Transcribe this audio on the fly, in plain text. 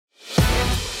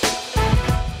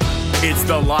It's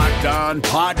the Locked On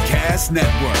Podcast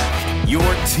Network, your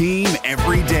team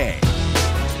every day.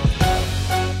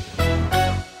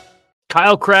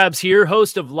 Kyle Krabs here,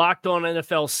 host of Locked On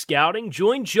NFL Scouting.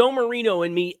 Join Joe Marino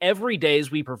and me every day as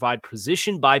we provide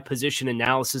position-by-position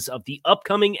analysis of the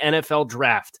upcoming NFL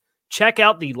Draft. Check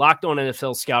out the Locked On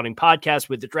NFL Scouting podcast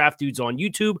with the Draft Dudes on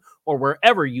YouTube or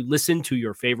wherever you listen to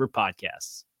your favorite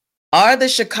podcasts. Are the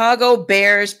Chicago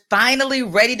Bears finally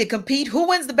ready to compete? Who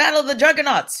wins the battle of the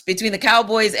juggernauts between the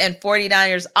Cowboys and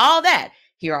 49ers? All that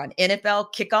here on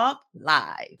NFL Kickoff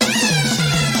Live.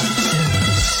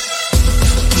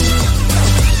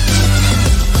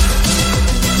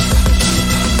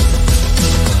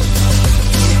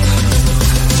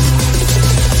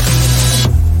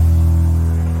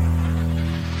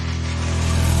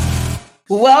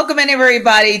 Welcome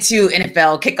everybody to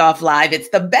NFL Kickoff Live. It's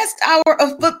the best hour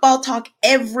of football talk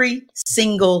every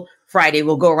single Friday.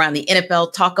 We'll go around the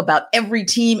NFL, talk about every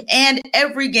team and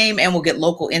every game, and we'll get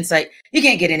local insight you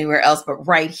can't get anywhere else but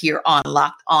right here on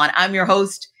Locked On. I'm your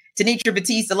host, Tanitra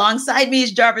Batiste. Alongside me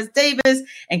is Jarvis Davis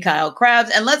and Kyle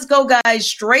Krabs. And let's go, guys,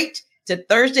 straight to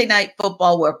Thursday Night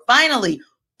Football, where finally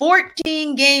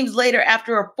 14 games later,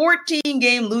 after a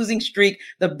 14-game losing streak,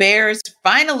 the Bears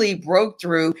finally broke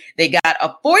through. They got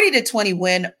a 40-20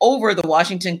 win over the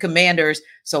Washington Commanders.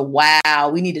 So,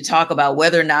 wow, we need to talk about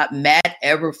whether or not Matt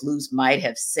Eberflus might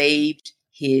have saved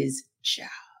his job.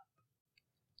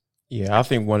 Yeah, I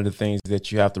think one of the things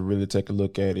that you have to really take a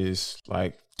look at is,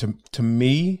 like, to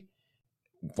me,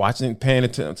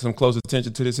 paying some close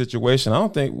attention to the situation, I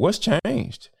don't think what's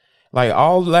changed. Like,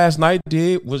 all last night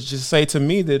did was just say to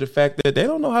me that the fact that they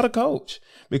don't know how to coach,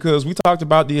 because we talked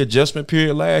about the adjustment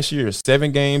period last year,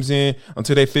 7 games in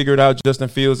until they figured out Justin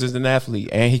Fields is an athlete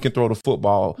and he can throw the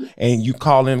football, and you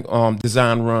call him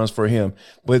design runs for him.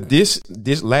 But this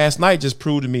last night just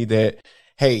proved to me that,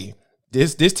 hey,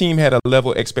 this team had a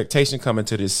level of expectation coming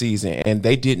to this season, and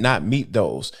they did not meet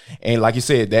those. And like you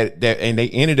said, that and they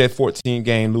ended that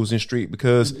 14-game losing streak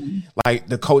because like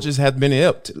the coaches have been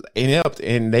inept,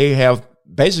 and they have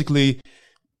basically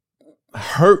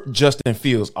hurt Justin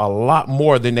Fields a lot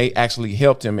more than they actually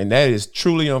helped him, and that is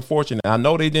truly unfortunate. I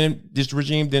know this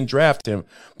regime didn't draft him,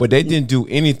 but they didn't do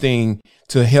anything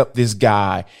to help this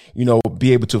guy,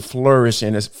 be able to flourish,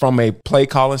 and it's from a play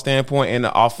calling standpoint and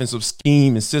the offensive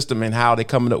scheme and system and how they're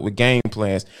coming up with game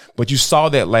plans. But you saw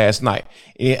that last night,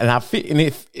 and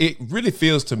it really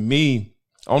feels to me,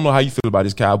 I don't know how you feel about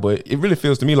this, Kyle, but it really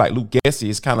feels to me like Luke Gessie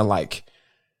is kind of like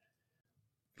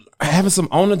having some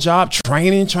on-the-job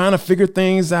training, trying to figure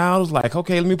things out. It's like,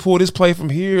 okay, let me pull this play from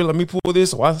here. Let me pull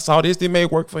this. So I saw this. It may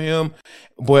work for him,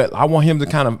 but I want him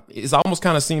to it's almost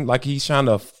kind of seem like he's trying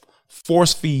to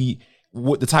force feed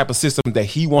what the type of system that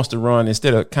he wants to run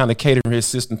instead of kind of catering his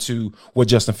system to what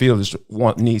Justin Fields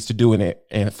needs to do in it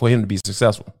and for him to be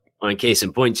successful. On case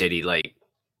in point, JD, like,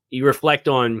 you reflect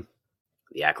on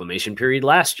the acclimation period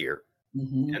last year,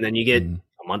 and then you get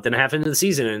a month and a half into the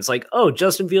season, and it's like, oh,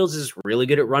 Justin Fields is really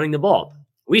good at running the ball.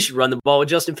 We should run the ball with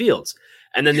Justin Fields.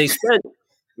 And then they spent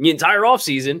the entire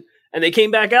offseason, and they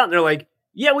came back out, and they're like,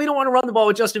 yeah, we don't want to run the ball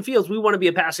with Justin Fields. We want to be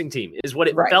a passing team, is what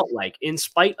it felt like, in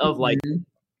spite of like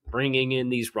bringing in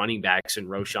these running backs and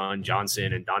Roschon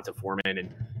Johnson and Donta Foreman. And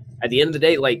at the end of the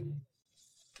day, like,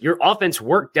 your offense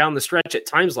worked down the stretch at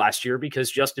times last year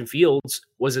because Justin Fields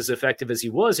was as effective as he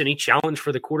was, and he challenged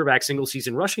for the quarterback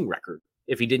single-season rushing record.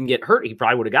 If he didn't get hurt, he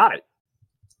probably would have got it.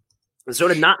 And so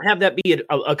to not have that be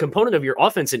a component of your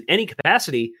offense in any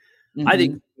capacity, I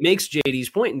think makes JD's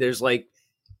point. And there's like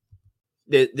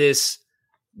this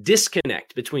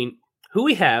disconnect between who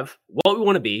we have, what we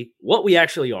want to be, what we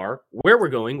actually are, where we're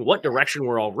going, what direction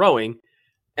we're all rowing.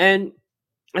 And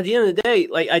at the end of the day,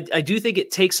 like, I do think it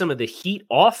takes some of the heat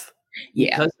off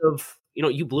because of,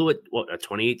 you blew it, a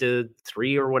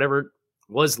 28-3 or whatever it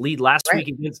was lead last week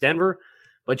against Denver,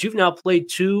 but you've now played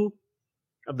 2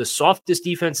 of the softest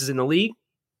defenses in the league.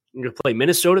 You're going to play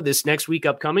Minnesota this next week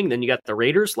upcoming. Then you got the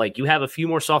Raiders. Like, you have a few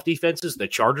more soft defenses. The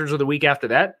Chargers are the week after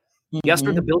that. You got to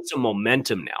start to build some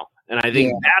momentum now. And I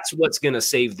think that's what's going to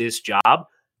save this job,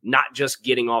 not just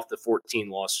getting off the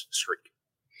 14-loss streak.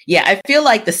 Yeah, I feel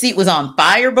like the seat was on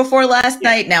fire before last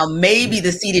night. Now, maybe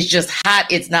the seat is just hot.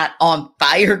 It's not on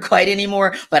fire quite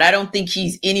anymore, but I don't think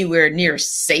he's anywhere near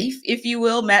safe, if you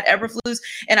will, Matt Eberflus.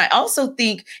 And I also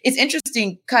think it's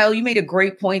interesting, Kyle, you made a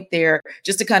great point there,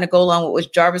 just to kind of go along with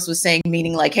what Jarvis was saying,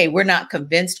 meaning like, hey, we're not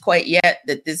convinced quite yet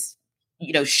that this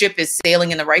ship is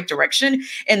sailing in the right direction.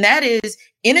 And that is,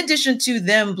 in addition to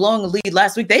them blowing a lead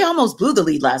last week, they almost blew the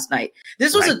lead last night.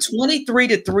 This was a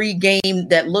 23-3 game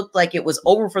that looked like it was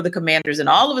over for the Commanders. And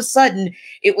all of a sudden,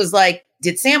 it was like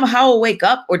did Sam Howell wake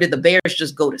up or did the Bears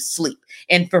just go to sleep?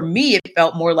 And for me, it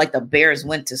felt more like the Bears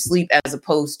went to sleep as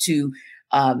opposed to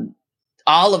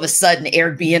all of a sudden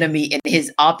Eric Bieniemy and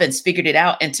his offense figured it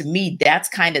out. And to me, that's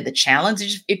kind of the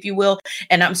challenge, if you will.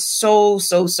 And I'm so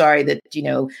sorry that,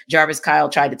 Jarvis Kyle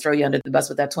tried to throw you under the bus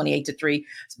with that 28-3,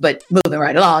 but moving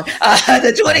right along,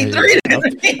 the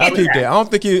 23-3. I think that. I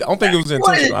don't think it was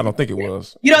intentional. I don't think it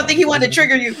was. You don't think he wanted to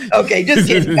trigger you? Okay, just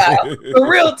kidding, Kyle. For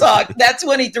real talk, that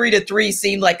 23-3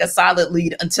 seemed like a solid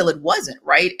lead until it wasn't,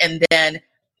 right? And then,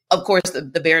 of course,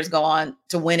 the Bears go on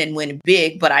to win and win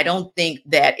big, but I don't think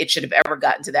that it should have ever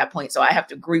gotten to that point. So I have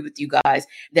to agree with you guys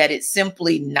that it's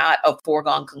simply not a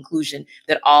foregone conclusion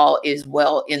that all is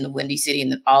well in the Windy City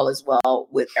and that all is well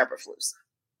with Eberflus.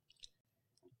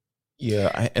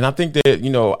 Yeah, and I think that,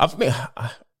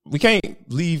 we can't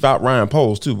leave out Ryan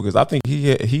Poles too, because I think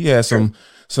he has some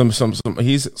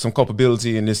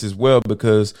culpability in this as well,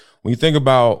 because when you think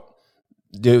about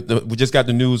we just got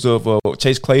the news of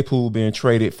Chase Claypool being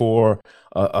traded for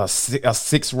a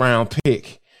 6th-round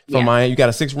pick from Miami. You got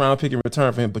a 6th-round pick in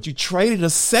return for him, but you traded a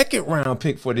 2nd-round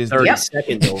pick for this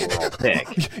 32nd overall pick.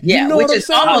 Which is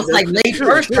almost like late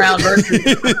first round versus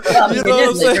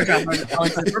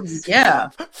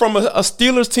from a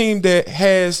Steelers team that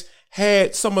has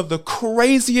had some of the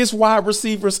craziest wide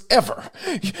receivers ever.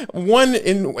 One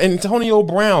in Antonio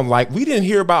Brown. Like, we didn't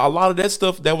hear about a lot of that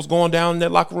stuff that was going down in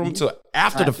that locker room until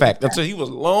after the fact, until he was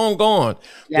long gone.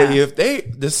 Yeah. But if they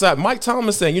decide, Mike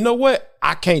Thomas saying, you know what,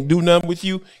 I can't do nothing with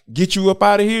you, get you up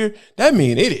out of here, that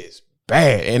means it is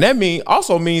bad. And that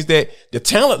also means that the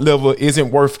talent level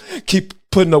isn't worth keep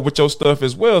putting up with your stuff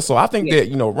as well. So I think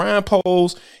that, Ryan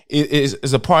Poles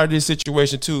is a part of this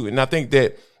situation too. And I think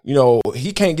that,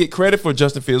 he can't get credit for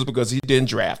Justin Fields because he didn't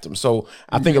draft him. So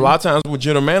I think a lot of times with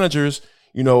general managers,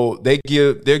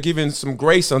 they're giving some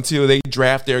grace until they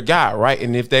draft their guy, right?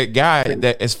 And if that guy,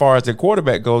 that as far as the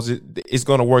quarterback goes, it's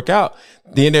going to work out,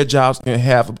 then their job's going to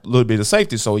have a little bit of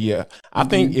safety. So I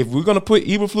think if we're going to put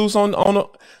Eberflus on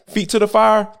feet to the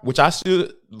fire, which I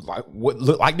should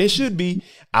look like they should be,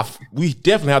 we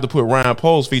definitely have to put Ryan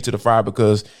Poles' feet to the fire,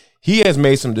 because he has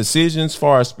made some decisions as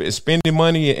far as spending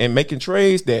money and making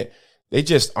trades that they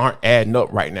just aren't adding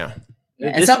up right now.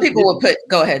 And some people will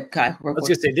go ahead, Kai. I was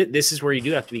going to say, this is where you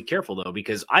do have to be careful, though,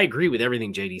 because I agree with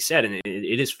everything JD said, and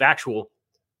it is factual.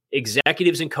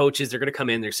 Executives and coaches, they're going to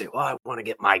come in, they're saying, well, I want to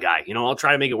get my guy. I'll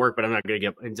try to make it work, but I'm not going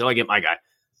to until I get my guy.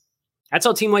 That's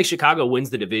how a team like Chicago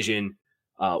wins the division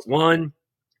 1,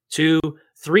 2,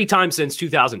 3 times since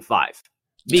 2005,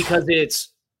 because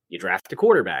you draft a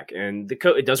quarterback and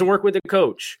it doesn't work with the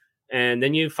coach, and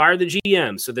then you fire the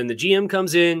GM. So then the GM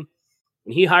comes in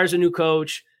and he hires a new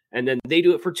coach, and then they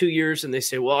do it for 2 years and they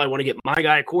say, well, I want to get my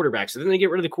guy a quarterback. So then they get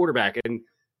rid of the quarterback and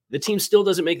the team still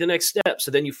doesn't make the next step. So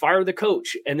then you fire the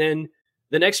coach, and then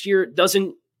the next year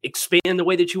doesn't expand the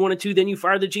way that you want it to. Then you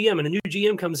fire the GM, and a new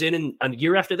GM comes in, and a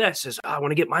year after that says, I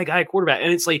want to get my guy a quarterback.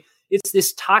 And it's like, it's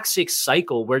this toxic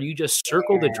cycle where you just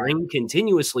circle the drain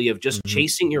continuously of just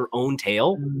chasing your own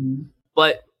tail.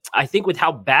 But I think with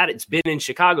how bad it's been in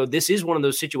Chicago, this is one of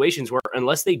those situations where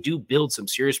unless they do build some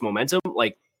serious momentum,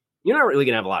 like, you're not really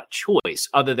going to have a lot of choice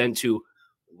other than to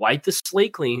wipe the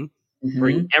slate clean,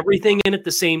 bring everything in at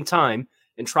the same time,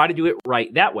 and try to do it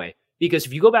right that way. Because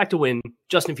if you go back to when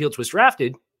Justin Fields was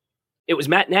drafted, it was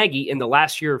Matt Nagy in the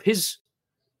last year of his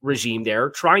regime there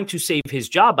trying to save his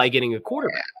job by getting a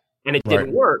quarterback, and it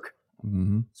didn't work.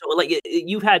 So like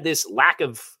you've had this lack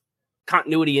of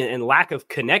continuity and lack of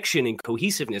connection and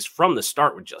cohesiveness from the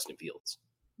start with Justin Fields.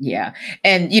 Yeah.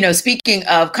 And, speaking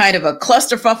of kind of a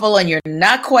clusterfuffle and you're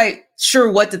not quite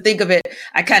sure what to think of it,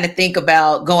 I kind of think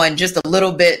about going just a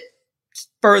little bit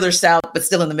further south, but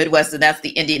still in the Midwest, and that's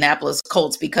the Indianapolis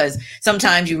Colts, because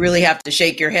sometimes you really have to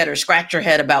shake your head or scratch your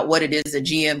head about what it is that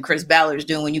GM Chris Ballard is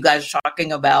doing when you guys are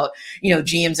talking about,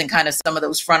 GMs and kind of some of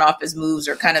those front office moves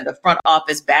or kind of the front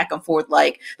office back and forth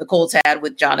like the Colts had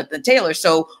with Jonathan Taylor.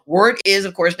 So word is,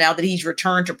 of course, now that he's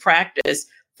returned to practice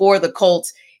for the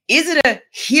Colts. Is it a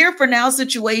here for now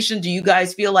situation? Do you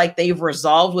guys feel like they've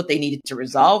resolved what they needed to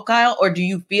resolve, Kyle? Or do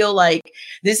you feel like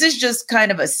this is just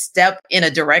kind of a step in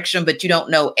a direction, but you don't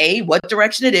know A, what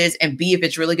direction it is, and B, if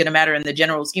it's really going to matter in the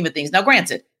general scheme of things? Now,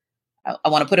 granted, I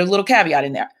want to put a little caveat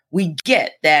in there. We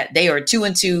get that they are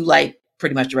 2-2, like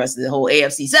pretty much the rest of the whole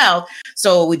AFC South.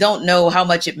 So we don't know how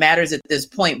much it matters at this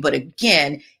point. But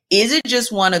again, is it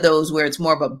just one of those where it's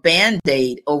more of a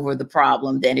Band-Aid over the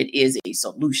problem than it is a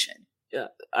solution? Yeah,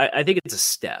 I think it's a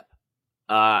step.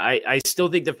 I still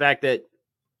think the fact that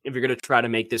if you're going to try to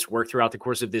make this work throughout the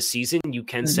course of this season, you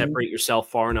can separate yourself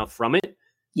far enough from it.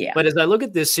 Yeah. But as I look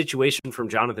at this situation from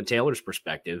Jonathan Taylor's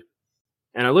perspective,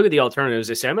 And I look at the alternatives.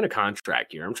 They say, I'm in a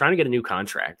contract here. I'm trying to get a new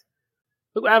contract.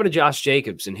 Look what happened to Josh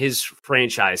Jacobs and his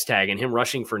franchise tag and him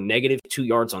rushing for -2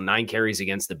 yards on 9 carries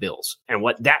against the Bills and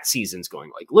what that season's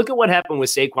going like. Look at what happened with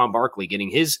Saquon Barkley getting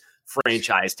his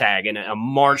franchise tag and a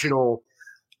marginal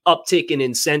uptick in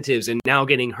incentives and now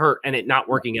getting hurt and it not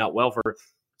working out well for.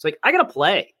 It's like, I got to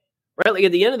play, right? Like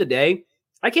at the end of the day,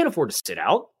 I can't afford to sit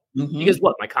out because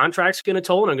what? My contract's going to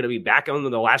toll and I'm going to be back on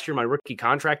the last year of my rookie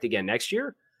contract again next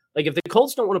year. Like if the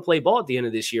Colts don't want to play ball at the end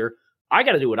of this year, I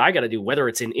got to do what I got to do, whether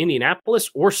it's in Indianapolis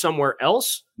or somewhere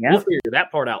else. Yeah. We'll figure that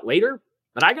part out later.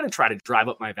 But I got to try to drive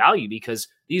up my value because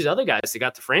these other guys that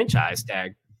got the franchise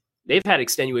tag, they've had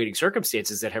extenuating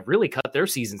circumstances that have really cut their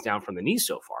seasons down from the knees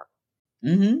so far.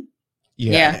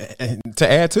 Yeah. And to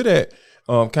add to that,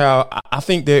 Kyle, I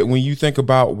think that when you think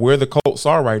about where the Colts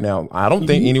are right now, I don't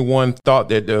think anyone thought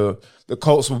that the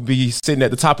Colts would be sitting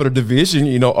at the top of the division,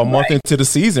 a month into the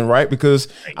season, right? Because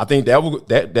I think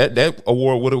that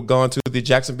award would have gone to the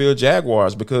Jacksonville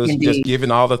Jaguars because just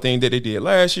given all the things that they did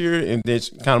last year and then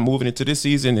kind of moving into this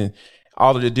season and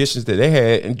all of the additions that they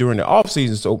had and during the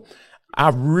offseason. So I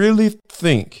really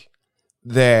think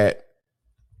that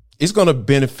it's going to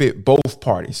benefit both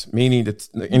parties, meaning the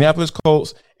Indianapolis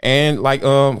Colts and like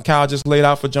Kyle just laid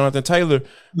out for Jonathan Taylor,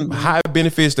 how it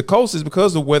benefits the Colts is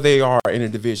because of where they are in the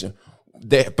division.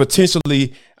 That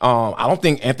potentially, I don't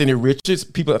think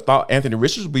people thought Anthony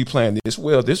Richards would be playing this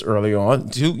well this early on.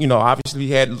 Obviously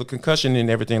he had the concussion and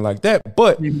everything like that.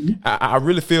 But I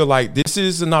really feel like this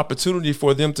is an opportunity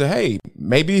for them to, hey,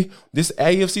 maybe this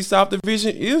AFC South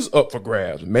division is up for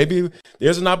grabs. Maybe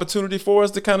there's an opportunity for us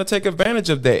to kind of take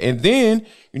advantage of that. And then,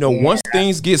 once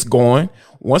things get going,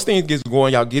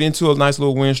 y'all get into a nice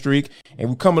little win streak,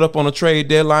 and we're coming up on a trade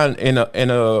deadline, and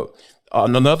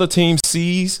another team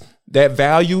sees that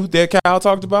value that Kyle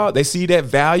talked about. They see that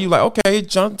value, like, okay,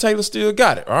 Jonathan Taylor still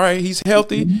got it. All right, he's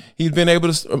healthy. He's been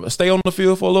able to stay on the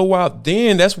field for a little while.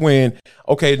 Then that's when,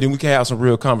 then we can have some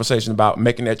real conversation about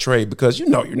making that trade because you're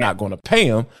not going to pay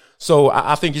him. So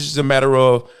I think it's just a matter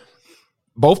of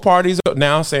both parties are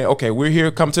now saying, okay, we're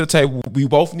here, come to the table. We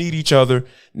both need each other.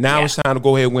 Now it's time to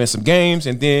go ahead and win some games.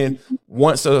 And then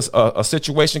once a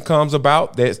situation comes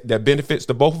about that benefits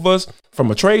the both of us from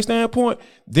a trade standpoint,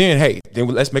 then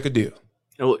let's make a deal.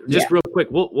 Just real quick,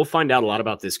 we'll find out a lot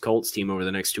about this Colts team over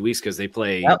the next 2 weeks because they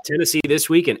play Tennessee this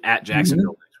week and at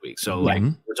Jacksonville next week. So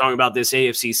we're talking about this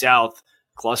AFC South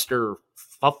cluster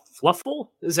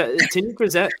fluffle? Is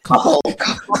that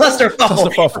cluster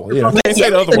fuffle? Yeah, say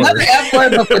the other word. F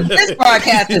word, but for this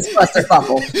broadcast is cluster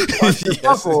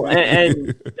fuffle.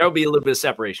 And there'll be a little bit of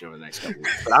separation over the next couple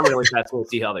weeks. But I'm really fascinated to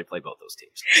see how they play both those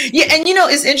teams. Yeah, and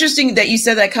it's interesting that you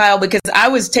said that, Kyle, because I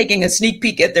was taking a sneak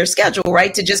peek at their schedule,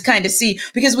 right, to just kind of see,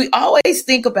 because we always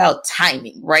think about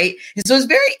timing, right? And so it's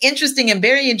very interesting and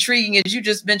very intriguing, as you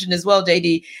just mentioned as well,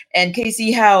 JD and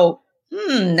Casey, how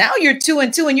now you're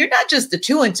 2-2, and you're not just the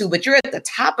 2-2, but you're at the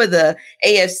top of the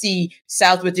AFC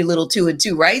South with your little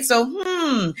 2-2, right? So,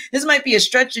 this might be a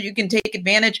stretch that you can take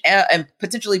advantage and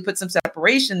potentially put some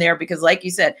separation there because, like you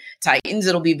said, Titans,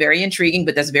 it'll be very intriguing,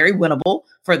 but that's very winnable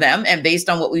for them. And based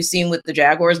on what we've seen with the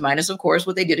Jaguars, minus, of course,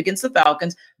 what they did against the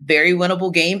Falcons, very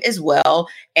winnable game as well.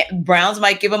 And Browns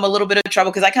might give them a little bit of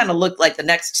trouble because I kind of look like the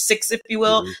next 6, if you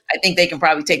will. I think they can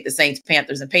probably take the Saints,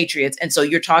 Panthers, and Patriots. And so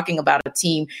you're talking about a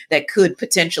team that could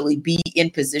potentially be in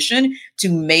position to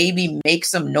maybe make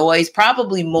some noise,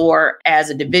 probably more as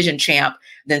a division champ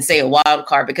than, say, a wild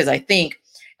card, because I think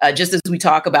just as we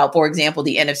talk about, for example,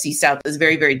 the NFC South is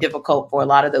very, very difficult for a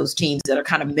lot of those teams that are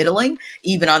kind of middling,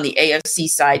 even on the AFC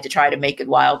side, to try to make it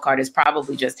wild card is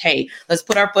probably just, hey, let's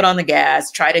put our foot on the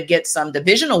gas, try to get some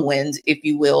divisional wins, if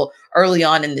you will, early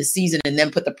on in this season, and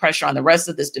then put the pressure on the rest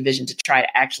of this division to try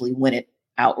to actually win it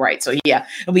outright. So yeah,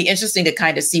 it'll be interesting to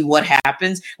kind of see what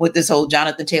happens with this whole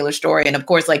Jonathan Taylor story. And of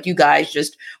course, like you guys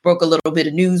just broke a little bit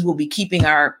of news, we'll be keeping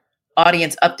our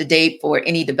audience up to date for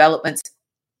any developments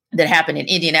that happen in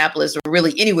Indianapolis or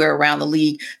really anywhere around the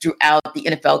league throughout the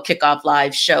NFL Kickoff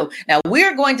Live show. Now,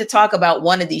 we're going to talk about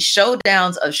one of these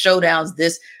showdowns of showdowns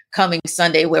this coming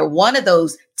Sunday, where one of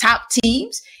those top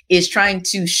teams is trying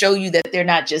to show you that they're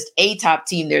not just a top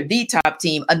team, they're the top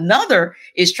team. Another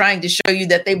is trying to show you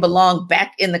that they belong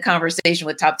back in the conversation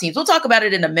with top teams. We'll talk about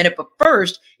it in a minute, but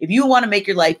first, if you want to make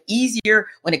your life easier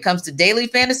when it comes to daily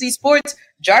fantasy sports,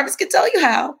 Jarvis can tell you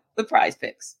how with Prize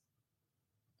Picks.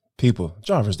 People,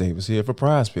 Jarvis Davis here for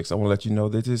Prize Picks. I want to let you know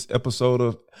that this episode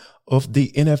of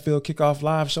the NFL Kickoff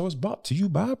Live show is brought to you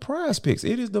by Prize Picks.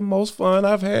 It is the most fun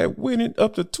I've had, winning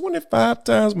up to 25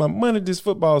 times my money this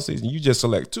football season. You just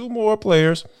select 2 more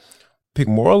players pick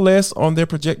more or less on their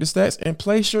projected stats, and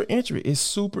place your entry. It's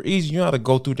super easy. You don't have to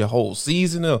go through the whole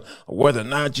season of whether or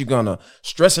not you're going to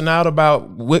stressing out about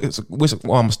which I'm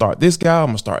going to start this guy, I'm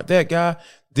going to start that guy.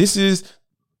 This is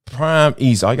prime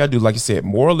easy. All you got to do, like you said,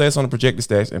 more or less on the projected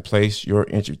stats and place your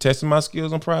entry. Testing my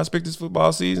skills on Prize Picks this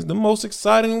football season, the most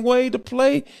exciting way to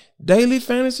play daily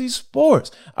fantasy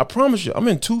sports. I promise you, I'm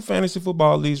in 2 fantasy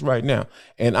football leagues right now,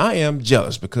 and I am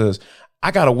jealous because I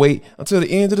got to wait until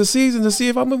the end of the season to see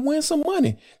if I'm going to win some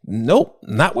money. Nope,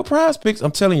 not with Prize Picks.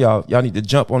 I'm telling y'all need to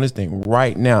jump on this thing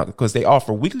right now because they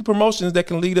offer weekly promotions that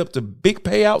can lead up to big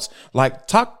payouts like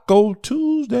Taco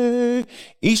Tuesday.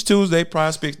 Each Tuesday,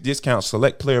 Prize Picks discounts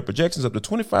select player projections up to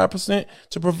 25%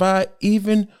 to provide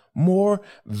even more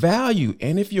value.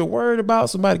 And if you're worried about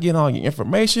somebody getting all your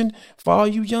information, for all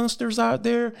you youngsters out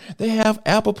there, they have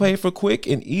Apple Pay for quick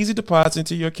and easy deposits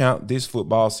into your account this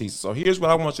football season. So here's what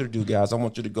I want you to do, guys. I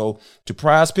want you to go to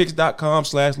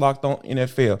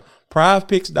prizepicks.com/lockedonnfl,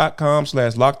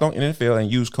 prizepicks.com/lockedonnfl,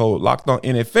 and use code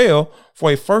lockedonnfl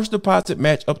for a first deposit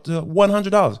match up to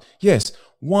 $100. Yes,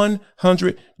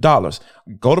 $100.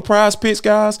 Go to Prize Picks,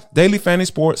 guys. Daily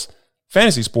fantasy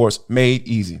sports made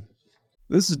easy.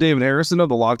 This is David Harrison of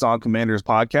the Locked On Commanders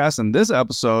podcast, and this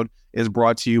episode is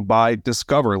brought to you by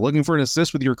Discover. Looking for an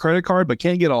assist with your credit card but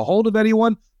can't get a hold of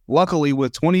anyone? Luckily,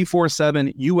 with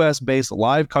 24/7 U.S.-based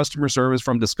live customer service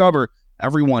from Discover,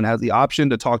 everyone has the option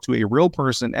to talk to a real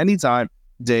person anytime,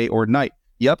 day or night.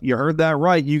 Yep, you heard that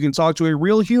right. You can talk to a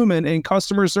real human in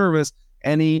customer service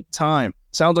anytime.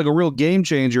 Sounds like a real game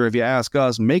changer if you ask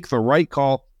us. Make the right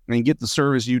call and get the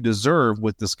service you deserve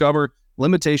with Discover.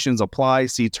 Limitations apply.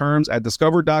 See terms at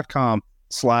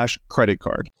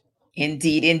discover.com/credit-card.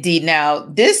 Indeed. Now,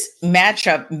 this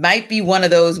matchup might be one of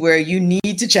those where you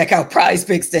need to check out Prize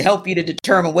Picks to help you to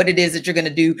determine what it is that you're going to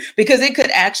do, because it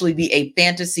could actually be a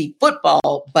fantasy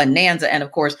football bonanza. And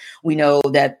of course, we know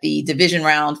that the division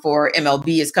round for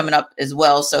MLB is coming up as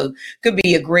well. So could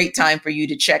be a great time for you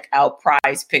to check out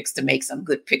Prize Picks to make some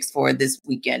good picks for this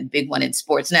weekend. Big one in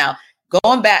sports. Now,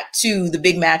 going back to the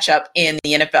big matchup in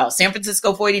the NFL, San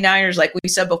Francisco 49ers, like we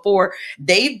said before,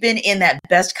 they've been in that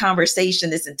best conversation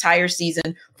this entire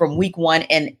season from week 1,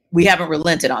 and we haven't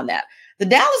relented on that. The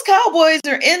Dallas Cowboys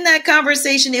are in that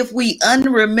conversation if we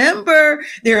unremember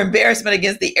their embarrassment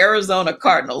against the Arizona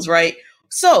Cardinals, right?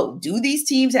 So do these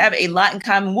teams have a lot in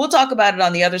common? We'll talk about it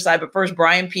on the other side. But first,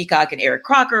 Brian Peacock and Eric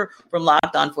Crocker from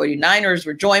Locked On 49ers.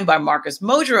 We're joined by Marcus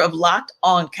Mosher of Locked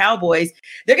On Cowboys.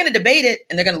 They're going to debate it,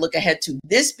 and they're going to look ahead to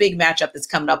this big matchup that's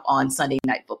coming up on Sunday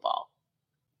Night Football.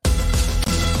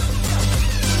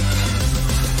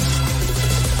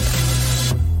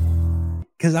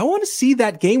 Because I want to see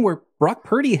that game where Brock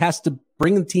Purdy has to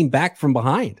bring the team back from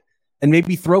behind and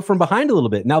maybe throw from behind a little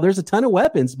bit. Now, there's a ton of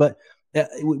weapons, but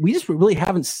we just really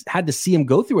haven't had to see him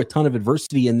go through a ton of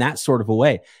adversity in that sort of a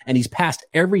way. And he's passed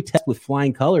every test with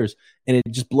flying colors. And it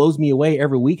just blows me away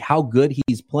every week how good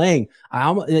he's playing.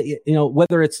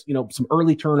 Whether it's, some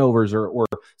early turnovers or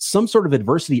some sort of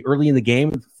adversity early in the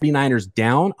game, 49ers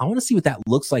down. I want to see what that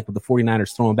looks like with the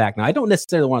 49ers throwing back. Now, I don't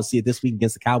necessarily want to see it this week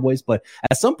against the Cowboys, but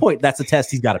at some point, that's a test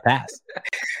he's got to pass.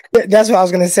 That's what I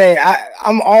was going to say.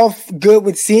 I'm all good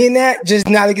with seeing that, just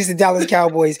not against the Dallas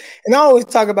Cowboys. And I always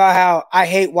talk about how I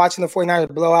hate watching the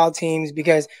 49ers blowout teams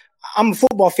because I'm a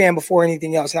football fan before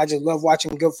anything else, and I just love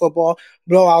watching good football.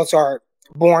 Blowouts are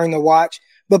boring to watch,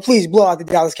 but please blow out the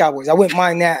Dallas Cowboys. I wouldn't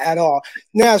mind that at all.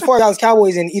 Now, as far as Dallas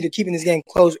Cowboys and either keeping this game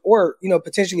close or,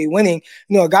 potentially winning,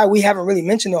 a guy we haven't really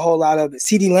mentioned a whole lot of,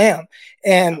 CeeDee Lamb.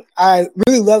 And I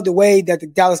really love the way that the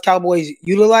Dallas Cowboys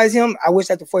utilize him. I wish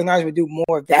that the 49ers would do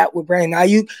more of that with Brandon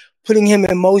Ayuk, putting him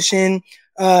in motion,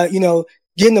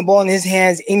 getting the ball in his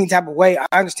hands any type of way.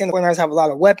 I understand the 49ers have a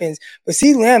lot of weapons, but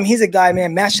CeeDee Lamb, he's a guy,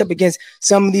 man, matched up against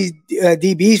some of these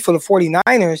DBs for the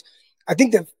 49ers. I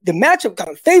think the matchup kind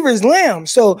of favors Lamb.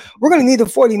 So we're going to need the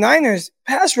 49ers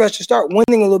pass rush to start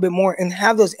winning a little bit more and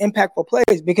have those impactful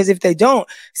plays, because if they don't,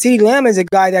 CeeDee Lamb is a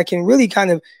guy that can really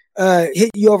kind of hit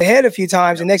you over the head a few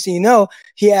times. And next thing you know,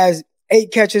 he has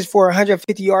 8 catches for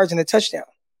 150 yards and a touchdown.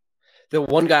 The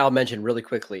one guy I'll mention really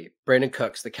quickly, Brandon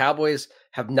Cooks. The Cowboys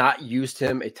have not used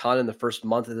him a ton in the first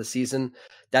month of the season.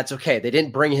 That's okay. They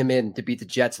didn't bring him in to beat the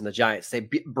Jets and the Giants. They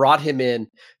brought him in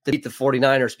to beat the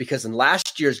 49ers because in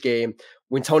last year's game,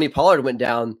 when Tony Pollard went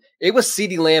down, it was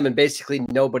CeeDee Lamb and basically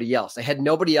nobody else. They had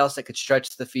nobody else that could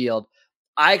stretch the field.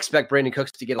 I expect Brandon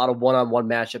Cooks to get a lot of one-on-one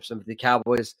matchups with the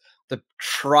Cowboys to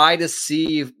try to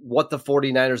see what the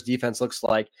 49ers defense looks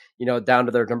like, down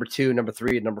to their number 2, number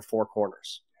 3, and number 4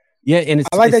 corners. Yeah, and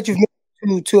I like that you've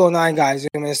mentioned 209 guys.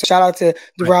 So shout out to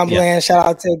DeRon Bland, shout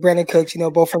out to Brandon Cooks,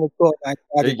 both from the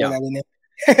 209.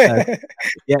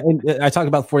 Yeah, and I talk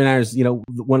about the 49ers,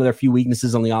 one of their few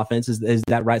weaknesses on the offense is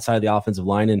that right side of the offensive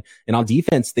line. And on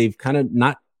defense, they've kind of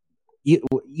not,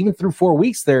 even through 4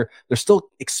 weeks, they're still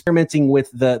experimenting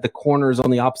with the corners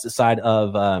on the opposite side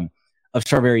of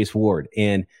Charvarius Ward.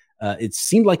 And it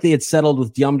seemed like they had settled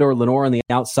with Diamador Lenore on the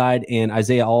outside and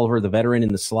Isaiah Oliver, the veteran, in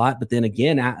the slot. But then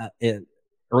again,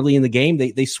 early in the game,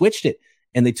 they switched it.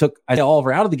 And they took Isaiah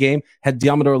Oliver out of the game, had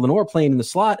Diamador Lenore playing in the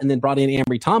slot, and then brought in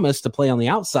Ambry Thomas to play on the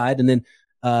outside. And then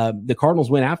the Cardinals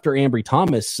went after Ambry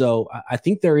Thomas. So I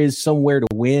think there is somewhere to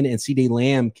win, and CeeDee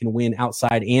Lamb can win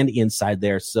outside and inside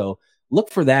there. So look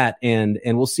for that, and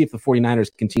we'll see if the 49ers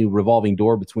continue revolving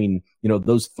door between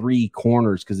those three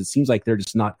corners, because it seems like they're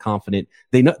just not confident.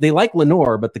 They like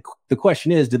Lenore, but the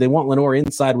question is, do they want Lenore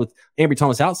inside with Ambry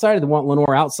Thomas outside, or do they want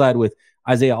Lenore outside with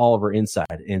Isaiah Oliver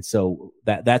inside? And so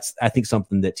that's, I think,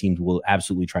 something that teams will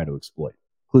absolutely try to exploit,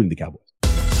 including the Cowboys.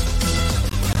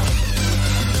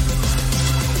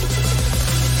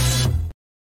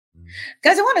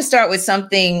 Guys, I want to start with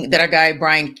something that our guy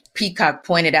Brian Peacock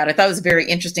pointed out. I thought it was a very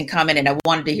interesting comment, and I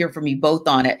wanted to hear from you both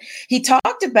on it. He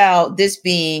talked about this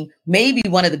being maybe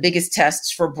one of the biggest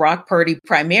tests for Brock Purdy,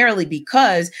 primarily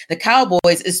because the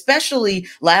Cowboys, especially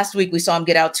last week, we saw him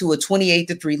get out to a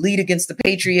 28-3 lead against the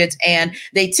Patriots, and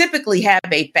they typically have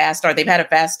a fast start. They've had a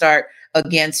fast start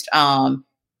against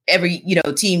every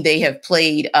team they have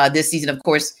played this season, of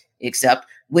course,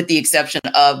 with the exception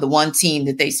of the one team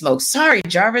that they smoked. Sorry,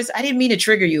 Jarvis, I didn't mean to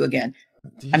trigger you again.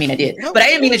 I mean, I did, but I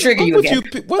didn't mean to trigger you again.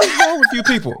 What is wrong with you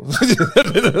people?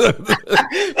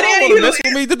 Y'all mess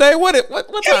with me today? What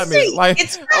time is it? Like,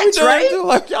 it's facts, right?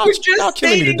 Y'all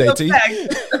killing me today, T.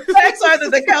 The facts are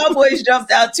that the Cowboys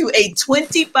jumped out to a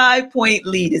 25-point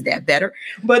lead. Is that better?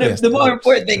 But yes, the more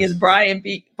important thing is Brian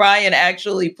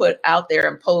actually put out there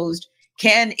and posed,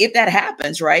 if that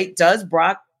happens, right, does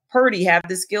Brock Purdy have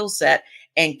the skill set?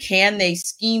 And can they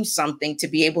scheme something to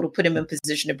be able to put him in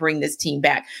position to bring this team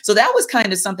back? So that was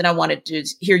kind of something I wanted to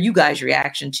hear you guys'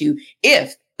 reaction to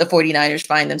if the 49ers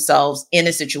find themselves in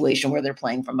a situation where they're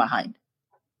playing from behind.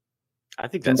 I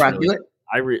think that's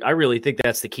I really think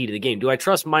that's the key to the game. Do I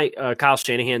trust Kyle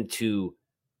Shanahan to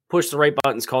push the right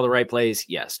buttons, call the right plays?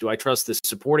 Yes. Do I trust the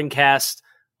supporting cast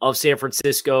of San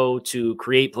Francisco to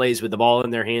create plays with the ball in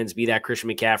their hands, be that Christian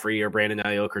McCaffrey or Brandon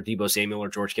Ayuk or Deebo Samuel or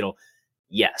George Kittle?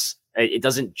 Yes. It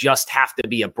doesn't just have to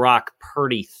be a Brock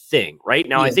Purdy thing, right?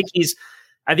 Now, yeah. I think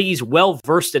he's well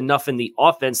versed enough in the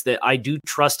offense that I do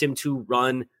trust him to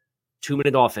run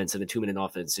 2-minute offense in a 2-minute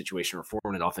offense situation or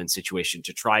 4-minute offense situation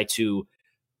to try to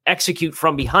execute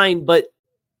from behind. But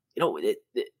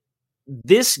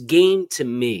this game, to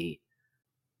me,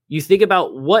 you think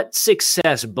about what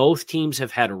success both teams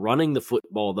have had running the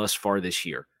football thus far this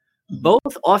year.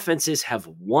 Both offenses have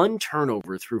 1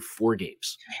 turnover through 4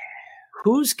 games.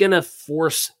 Who's going to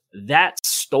force that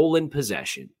stolen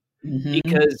possession? Mm-hmm.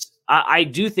 Because I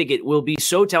do think it will be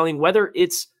so telling, whether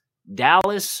it's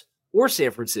Dallas or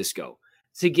San Francisco,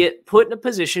 to get put in a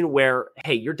position where,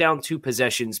 hey, you're down 2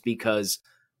 possessions because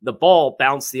the ball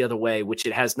bounced the other way, which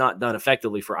it has not done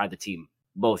effectively for either team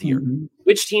both year. Mm-hmm.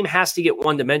 Which team has to get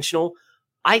one-dimensional?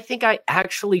 I think I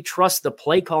actually trust the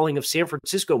play calling of San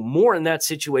Francisco more in that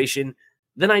situation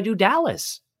than I do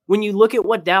Dallas. When you look at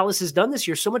what Dallas has done this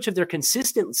year, so much of their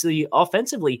consistency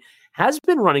offensively has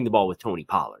been running the ball with Tony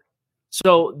Pollard.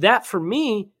 So that, for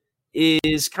me,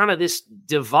 is kind of this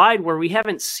divide where we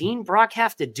haven't seen Brock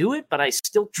have to do it, but I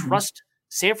still trust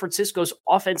San Francisco's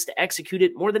offense to execute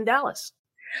it more than Dallas.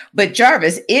 But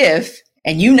Jarvis,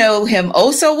 and you know him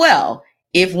oh so well,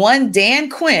 if one Dan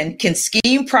Quinn can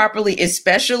scheme properly,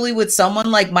 especially with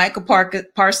someone like Michael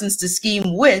Parsons to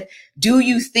scheme with, do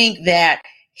you think that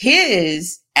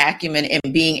his acumen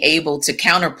in being able to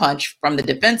counterpunch from the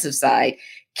defensive side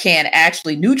can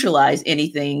actually neutralize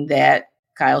anything that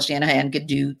Kyle Shanahan could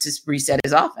do to reset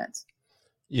his offense?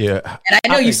 Yeah. And I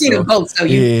know you've seen them both. So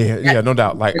no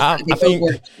doubt. Like, I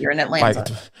think you're in Atlanta. Like,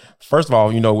 first of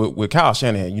all, with Kyle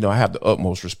Shanahan, I have the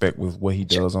utmost respect with what he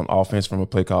does on offense from a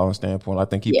play calling standpoint. I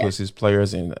think he puts his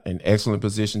players in an excellent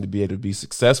position to be able to be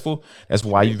successful. That's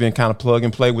why you've been kind of plug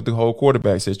and play with the whole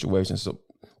quarterback situation. So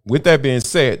with that being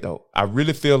said, though, I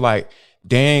really feel like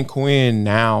Dan Quinn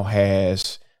now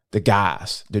has the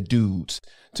guys, the dudes,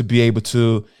 to be able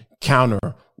to counter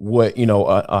what,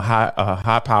 a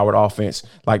high-powered offense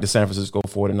like the San Francisco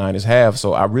 49ers have.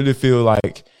 So I really feel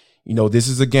like, this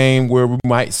is a game where we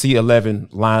might see 11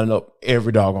 lining up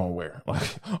every doggone where,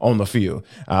 like, on the field.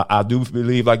 I do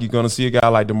believe like you're going to see a guy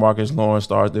like DeMarcus Lawrence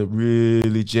start to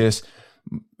really just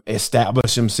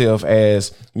establish himself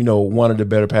as, one of the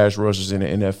better pass rushers in the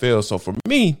NFL. So for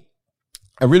me,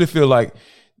 I really feel like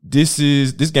this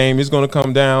game is going to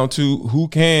come down to who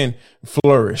can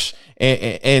flourish.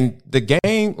 And the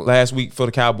game last week for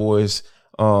the Cowboys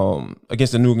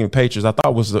against the New England Patriots, I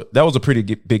thought that was a pretty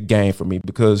big game for me,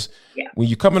 because when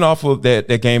you're coming off of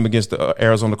that game against the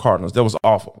Arizona Cardinals, that was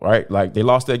awful, right? Like, they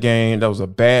lost that game. That was a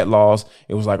bad loss.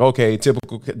 It was like, okay,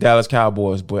 typical Dallas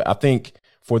Cowboys. But I think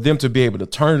for them to be able to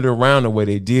turn it around the way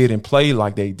they did and play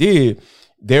like they did,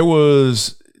 there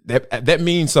was that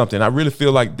means something. I really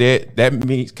feel like that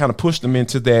means kind of pushed them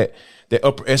into that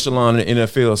upper echelon in the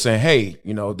NFL, saying, hey,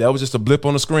 that was just a blip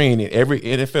on the screen, and every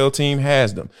NFL team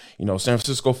has them. San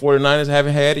Francisco 49ers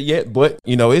haven't had it yet, but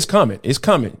it's coming. It's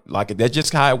coming. Like, that's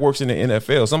just how it works in the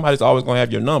NFL. Somebody's always going to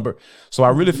have your number. So I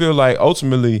really feel like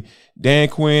ultimately Dan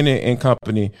Quinn and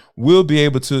company will be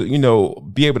able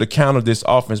to counter this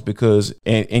offense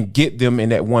and get them in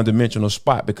that one-dimensional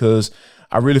spot, because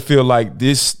I really feel like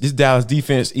this Dallas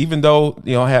defense, even though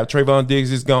have Trayvon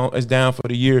Diggs is down for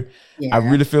the year, I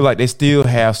really feel like they still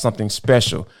have something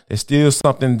special. There's still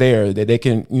something there that they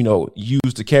can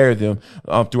use to carry them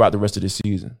throughout the rest of the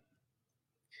season.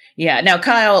 Yeah. Now,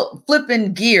 Kyle,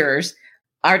 flipping gears,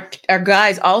 our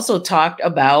guys also talked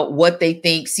about what they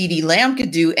think CeeDee Lamb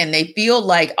could do, and they feel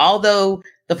like although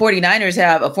the 49ers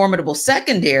have a formidable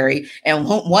secondary, and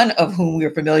one of whom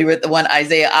we're familiar with, the one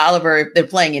Isaiah Oliver, if they're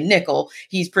playing in nickel,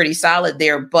 he's pretty solid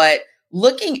there. But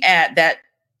looking at that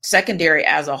secondary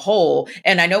as a whole,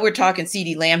 and I know we're talking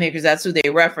CeeDee Lamb here because that's who they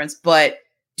reference, but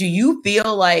do you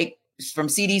feel like from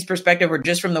CeeDee's perspective, or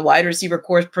just from the wide receiver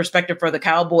corps perspective for the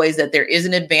Cowboys, that there is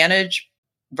an advantage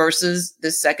versus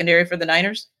this secondary for the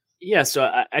Niners? Yeah,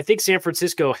 so I think San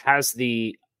Francisco has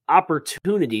the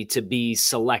opportunity to be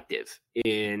selective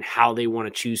in how they want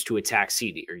to choose to attack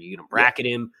CeeDee. Are you going to bracket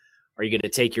him? Are you going to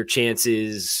take your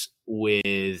chances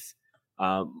with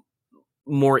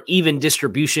more even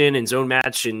distribution and zone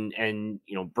match and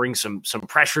bring some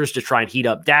pressures to try and heat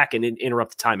up Dak and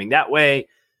interrupt the timing that way?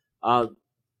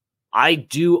 I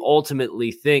do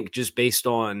ultimately think, just based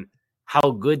on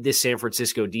how good this San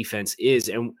Francisco defense is,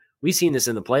 and we've seen this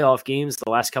in the playoff games the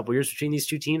last couple of years between these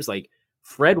two teams, like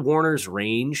Fred Warner's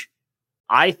range,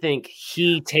 I think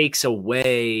he takes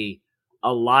away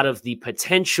a lot of the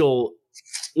potential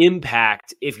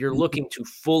impact if you're looking to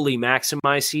fully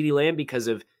maximize CeeDee Lamb, because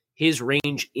of his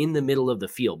range in the middle of the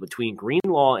field between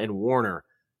Greenlaw and Warner.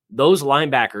 Those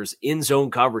linebackers in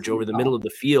zone coverage over the middle of the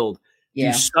field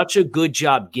do such a good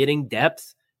job getting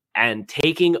depth and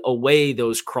taking away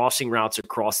those crossing routes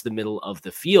across the middle of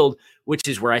the field, which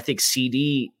is where I think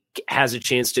CeeDee has a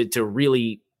chance to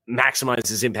really maximize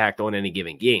his impact on any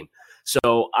given game.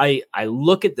 So I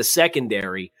look at the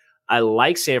secondary. I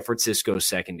like San Francisco's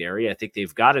secondary. I think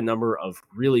they've got a number of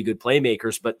really good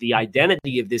playmakers, but the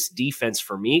identity of this defense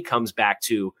for me comes back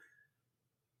to,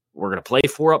 we're going to play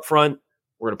 4 up front.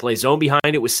 We're going to play zone behind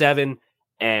it with 7.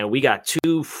 And we got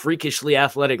 2 freakishly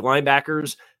athletic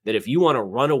linebackers that if you want to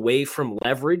run away from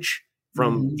leverage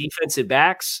from defensive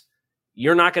backs,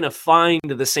 you're not going to find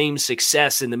the same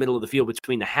success in the middle of the field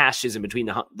between the hashes and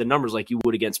between the numbers like you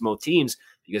would against most teams,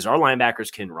 because our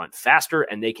linebackers can run faster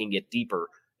and they can get deeper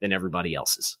than everybody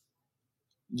else's.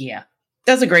 Yeah.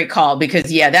 That's a great call, because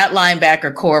that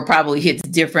linebacker core probably hits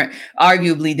different,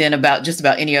 arguably, than about just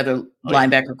about any other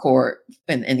linebacker core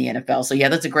in the NFL. So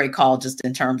that's a great call, just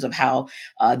in terms of how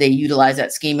they utilize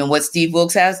that scheme and what Steve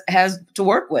Wilks has to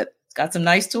work with. It's got some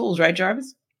nice tools, right,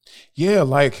 Jarvis? Yeah,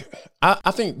 like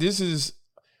I think this is,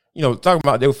 talking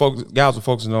about guys were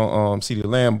focusing on CeeDee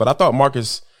Lamb, but I thought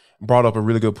Marcus brought up a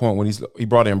really good point when he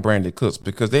brought in Brandon Cooks,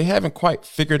 because they haven't quite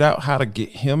figured out how to get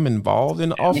him involved in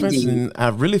the offense. And I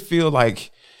really feel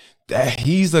like that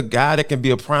he's a guy that can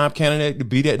be a prime candidate to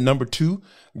be that number 2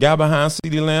 guy behind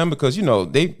CeeDee Lamb, because,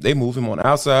 they move him on the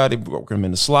outside, they work him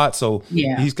in the slot. So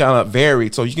he's kind of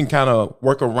varied. So you can kind of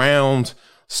work around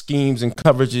schemes and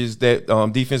coverages that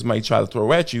defense might try to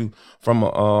throw at you from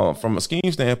a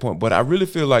scheme standpoint. But I really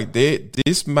feel like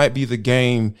this might be the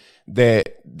game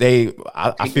that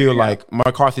I feel like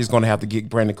McCarthy is going to have to get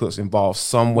Brandon Cooks involved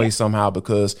some way, somehow,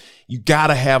 because you got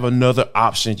to have another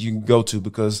option you can go to,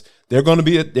 because there's going to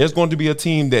be a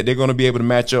team that they're going to be able to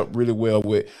match up really well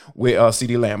with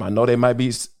CeeDee Lamb. I know they might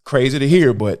be crazy to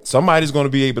hear, but somebody's going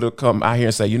to be able to come out here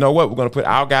and say, you know what, we're going to put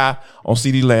our guy on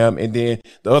CeeDee Lamb, and then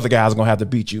the other guys are going to have to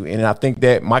beat you. And I think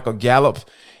that Michael Gallup,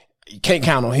 you can't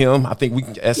count on him. I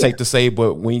think that's safe to say.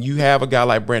 But when you have a guy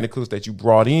like Brandon Cooks that you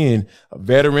brought in, a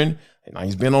veteran, and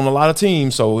he's been on a lot of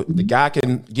teams, so the guy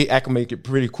can get acclimated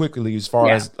pretty quickly as far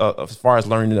as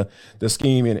learning the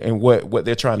scheme and what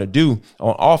they're trying to do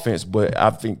on offense. But I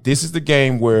think this is the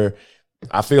game where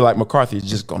I feel like McCarthy is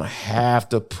just going to have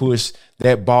to push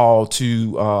that ball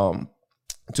to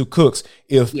Cooks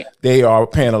if they are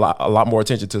paying a lot more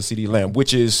attention to CeeDee Lamb,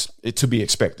 which is to be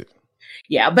expected.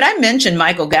 Yeah, but I mentioned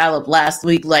Michael Gallup last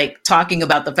week, like talking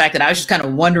about the fact that I was just kind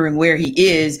of wondering where he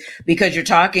is, because you're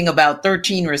talking about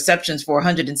 13 receptions for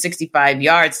 165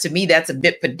 yards. To me, that's a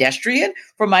bit pedestrian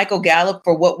for Michael Gallup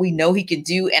for what we know he can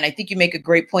do. And I think you make a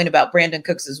great point about Brandon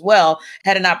Cooks as well.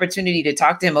 Had an opportunity to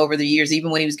talk to him over the years,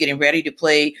 even when he was getting ready to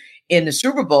play in the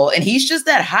Super Bowl. And he's just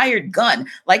that hired gun.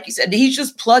 Like you said, he's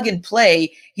just plug and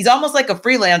play. He's almost like a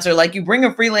freelancer. Like you bring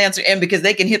a freelancer in because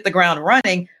they can hit the ground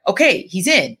running. Okay, he's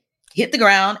in. Hit the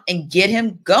ground and get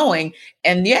him going.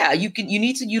 And yeah, you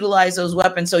need to utilize those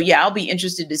weapons. So yeah, I'll be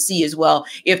interested to see as well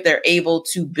if they're able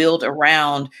to build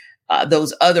around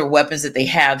those other weapons that they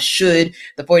have, should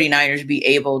the 49ers be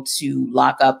able to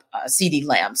lock up CeeDee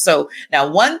Lamb. So now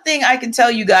one thing I can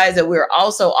tell you guys that we're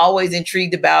also always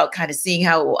intrigued about, kind of seeing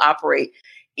how it will operate,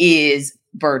 is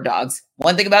bird dogs.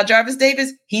 One thing about Jarvis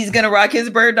Davis, he's going to rock his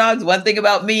bird dogs. One thing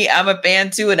about me, I'm a fan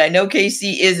too, and I know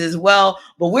KC is as well.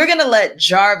 But we're going to let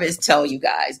Jarvis tell you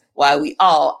guys why we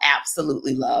all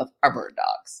absolutely love our bird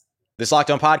dogs. This Locked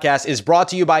On podcast is brought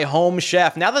to you by Home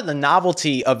Chef. Now that the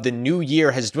novelty of the new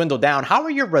year has dwindled down, how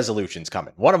are your resolutions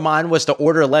coming? One of mine was to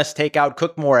order less takeout,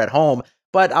 cook more at home.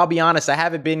 But I'll be honest, I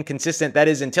haven't been consistent. That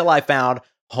is until I found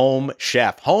Home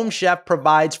Chef. Home Chef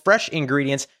provides fresh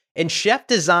ingredients and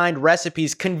chef-designed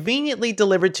recipes conveniently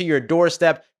delivered to your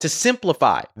doorstep to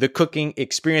simplify the cooking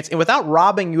experience and without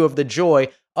robbing you of the joy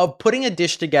of putting a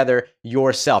dish together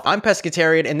yourself. I'm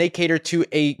pescatarian, and they cater to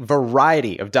a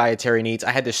variety of dietary needs.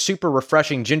 I had this super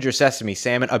refreshing ginger sesame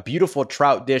salmon, a beautiful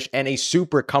trout dish, and a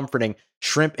super comforting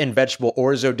shrimp and vegetable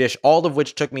orzo dish, all of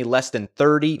which took me less than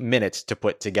 30 minutes to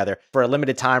put together. For a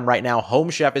limited time right now, Home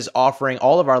Chef is offering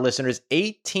all of our listeners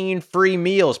 18 free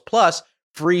meals, plus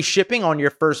free shipping on your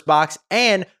first box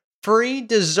and free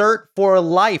dessert for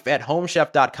life at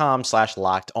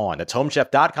homechef.com/lockedon. That's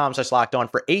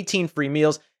homechef.com/lockedon for 18 free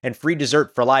meals and free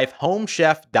dessert for life.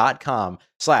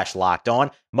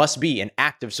 Homechef.com/lockedon. Must be an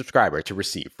active subscriber to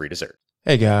receive free dessert.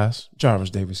 Hey guys, Jarvis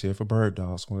Davis here for Bird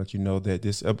Dogs. I want to let you know that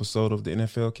this episode of the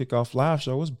NFL Kickoff Live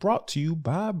Show is brought to you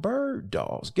by Bird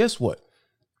Dogs. Guess what?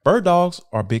 Bird Dogs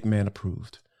are big man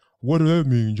approved. What does that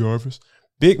mean, Jarvis?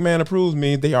 Big man approved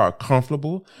means they are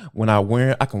comfortable. When I wear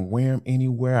them, I can wear them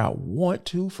anywhere I want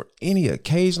to for any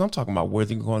occasion. I'm talking about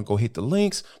whether you're going to go hit the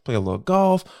links, play a little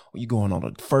golf, or you're going on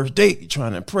a first date, you're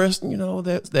trying to impress,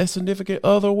 that significant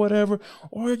other or whatever,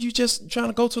 or you just trying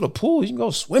to go to the pool. You can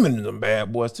go swimming in them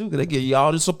bad boys too, because they give you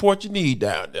all the support you need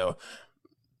down there.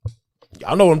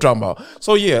 Y'all know what I'm talking about.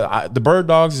 So yeah, the Bird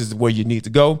Dogs is where you need to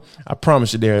go. I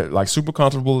promise you, they're like super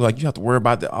comfortable. Like you have to worry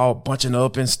about the all bunching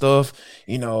up and stuff,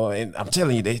 and I'm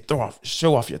telling you, they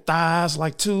show off your thighs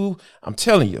like too. I'm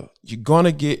telling you, you're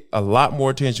gonna get a lot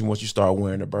more attention once you start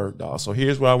wearing the Bird Dogs. So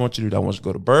here's what I want you to do. I want you to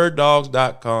go to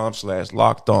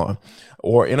birddogs.com/lockedon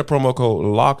or enter promo code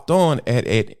LOCKEDON at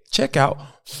checkout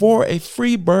for a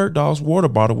free Bird Dogs water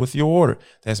bottle with your order.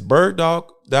 That's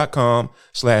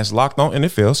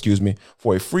birddogs.com/LockedOnNFL,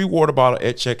 for a free water bottle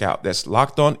at checkout. That's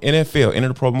LockedOnNFL. Enter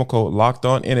the promo code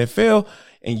LockedOnNFL,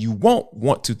 and you won't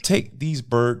want to take these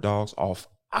Bird Dogs off.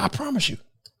 I promise you.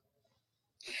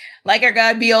 Like our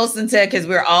guy B. Olsen said, because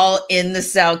we're all in the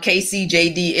South, KC,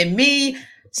 JD, and me.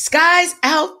 Skies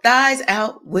out, thighs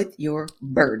out with your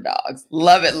Bird Dogs.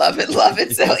 Love it, love it, love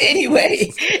it. So anyway,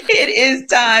 it is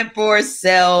time for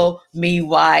Sell Me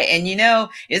Why. And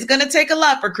it's going to take a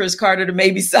lot for Chris Carter to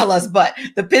maybe sell us, but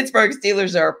the Pittsburgh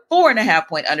Steelers are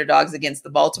 4.5-point underdogs against the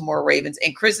Baltimore Ravens.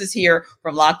 And Chris is here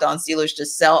from Locked On Steelers to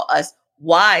sell us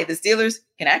why the Steelers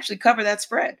can actually cover that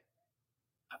spread.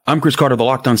 I'm Chris Carter of the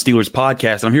Locked On Steelers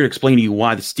podcast, and I'm here to explain to you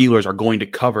why the Steelers are going to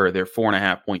cover their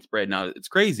 4.5-point spread. Now, it's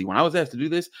crazy. When I was asked to do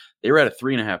this, they were at a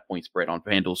 3.5-point spread on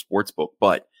FanDuel Sportsbook,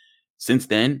 but since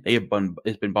then,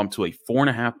 it's been bumped to a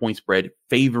 4.5-point spread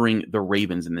favoring the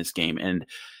Ravens in this game. And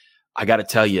I got to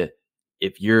tell you,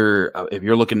 if you're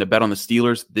looking to bet on the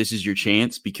Steelers, this is your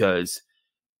chance, because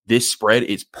this spread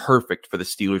is perfect for the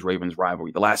Steelers-Ravens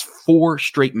rivalry. The last 4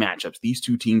 straight matchups, these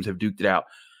two teams have duked it out.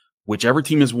 Whichever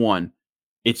team has won,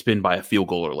 it's been by a field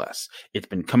goal or less. It's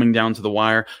been coming down to the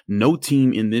wire. No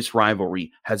team in this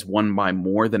rivalry has won by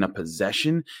more than a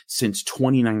possession since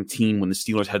 2019, when the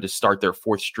Steelers had to start their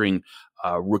 4th-string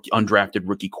undrafted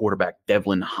rookie quarterback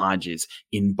Devlin Hodges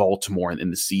in Baltimore in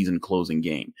the season-closing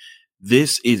game.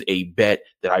 This is a bet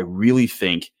that I really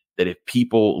think that if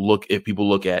people look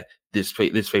at this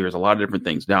favors a lot of different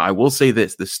things. Now, I will say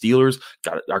this: the Steelers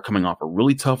are coming off a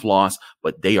really tough loss,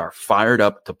 but they are fired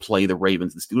up to play the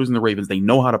Ravens. The Steelers and the Ravens, they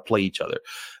know how to play each other.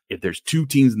 if there's two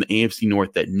teams in the AFC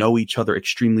North that know each other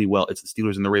extremely well, it's the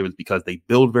Steelers and the Ravens, because they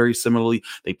build very similarly,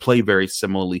 they play very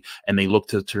similarly, and they look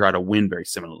to try to win very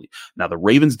similarly. Now, the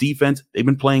Ravens defense, they've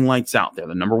been playing lights out. They're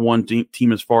the number one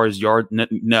team as far as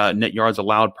net yards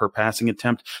allowed per passing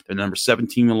attempt. They're the number 7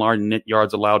 team in net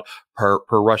yards allowed per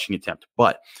rushing attempt.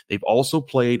 But they've also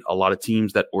played a lot of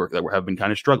teams that have been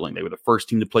kind of struggling. They were the first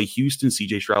team to play Houston,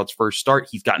 CJ Stroud's first start.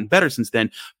 He's gotten better since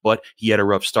then, but he had a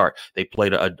rough start. They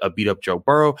played a beat up Joe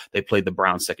Burrow. They played the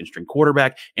Browns' second string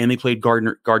quarterback, and they played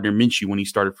Gardner Minshew when he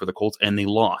started for the Colts, and they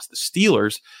lost. The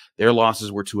Steelers, their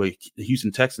losses were to the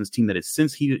Houston Texans team that has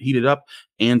since heated up,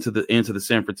 and to the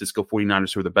San Francisco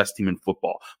 49ers, who are the best team in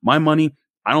football. My money,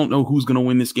 I don't know who's going to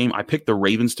win this game. I picked the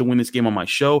Ravens to win this game on my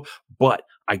show, but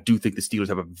I do think the Steelers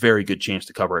have a very good chance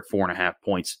to cover at 4.5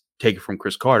 points. Take it from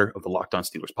Chris Carter of the Locked On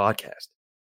Steelers podcast.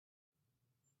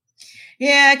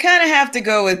 Yeah, I kind of have to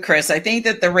go with Chris. I think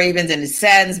that the Ravens, and it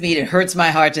saddens me, it hurts my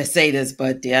heart to say this,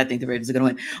 but yeah, I think the Ravens are going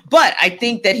to win. But I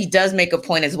think that he does make a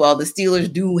point as well. The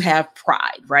Steelers do have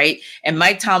pride, right? And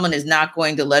Mike Tomlin is not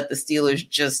going to let the Steelers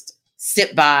just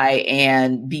sit by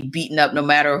and be beaten up no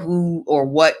matter who or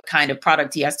what kind of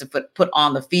product he has to put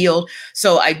on the field.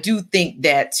 So I do think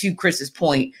that, to Chris's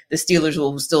point, the Steelers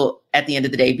will still, at the end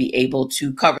of the day, be able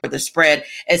to cover the spread,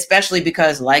 especially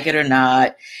because, like it or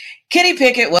not, Kenny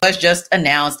Pickett was just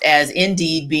announced as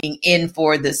indeed being in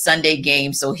for the Sunday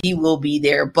game, so he will be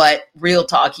there. But real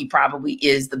talk, he probably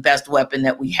is the best weapon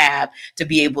that we have to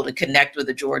be able to connect with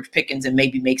the George Pickens and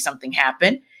maybe make something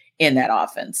happen in that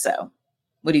offense. So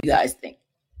what do you guys think?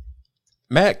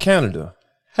 Matt Canada.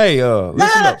 Hey,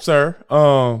 listen up, sir.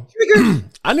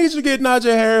 I need you to get Najee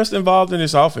Harris involved in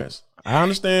this offense. I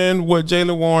understand what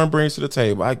Jaylen Warren brings to the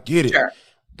table. I get it. Sure.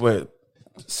 But,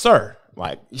 sir,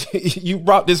 like, you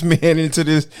brought this man into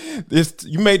this,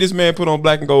 you made this man put on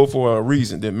black and gold for a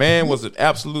reason. The man was an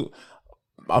absolute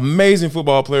amazing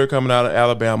football player coming out of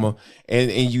Alabama,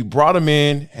 and you brought him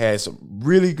in, had some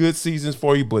really good seasons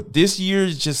for you, but this year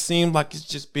it just seemed like it's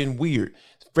just been weird.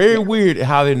 It's very weird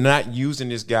how they're not using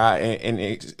this guy and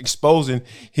exposing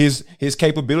his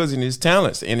capabilities and his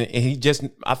talents. And he just,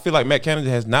 I feel like Matt Canada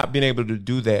has not been able to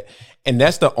do that. And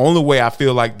that's the only way I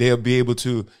feel like they'll be able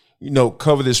to,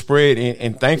 cover the spread.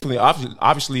 And thankfully,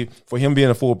 obviously, for him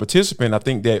being a full participant, I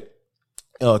think that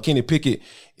Kenny Pickett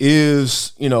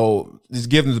is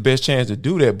giving him the best chance to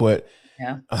do that. But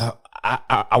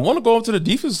I want to go up to the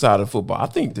defensive side of football. I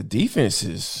think the defense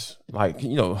is like,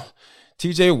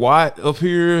 TJ Watt up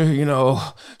here,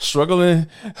 struggling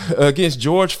against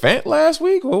George Fant last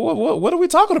week. What are we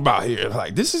talking about here?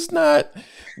 Like, this is not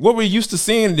what we're used to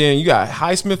seeing. Then you got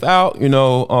Highsmith out,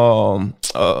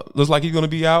 looks like he's going to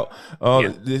be out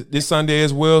this Sunday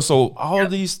as well. So all of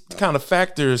these kind of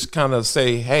factors kind of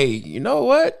say, hey, you know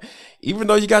what? Even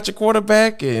though you got your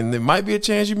quarterback and there might be a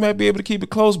chance you might be able to keep it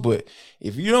close, but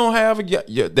if you don't have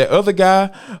that other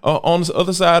guy on the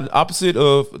other side, opposite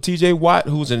of TJ Watt,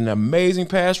 who's an amazing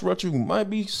pass rusher who might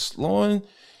be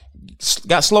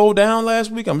got slowed down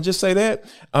last week, I'm going to just say that.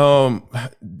 I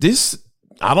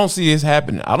don't see this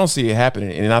happening. I don't see it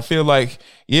happening. And I feel like,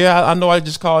 I know I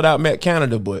just called out Matt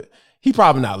Canada, but he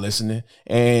probably not listening,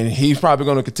 and he's probably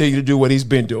going to continue to do what he's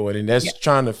been doing, and that's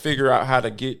trying to figure out how to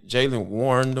get Jaylen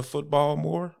Warren the football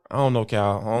more. I don't know,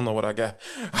 Cal. I don't know what I got.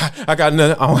 I got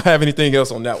nothing. I don't have anything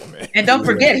else on that one, man. And don't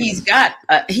forget, he's got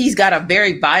a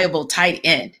very viable tight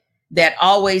end that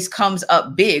always comes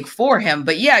up big for him.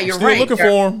 But you're still right. looking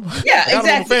for him. Yeah,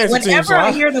 exactly. Whenever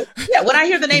I hear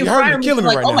the name Brian, I'm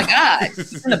like, oh my God,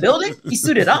 he's in the building. He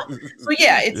suited up. So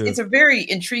it's a very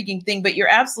intriguing thing. But you're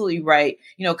absolutely right.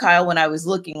 Kyle, when I was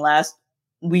looking last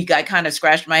week, I kind of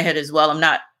scratched my head as well. I'm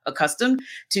not accustomed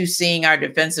to seeing our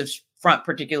defensive front,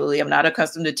 particularly. I'm not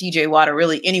accustomed to TJ Watt or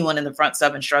really anyone in the front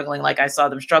seven struggling like I saw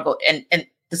them struggle. And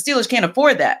the Steelers can't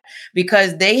afford that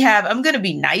because they have, I'm going to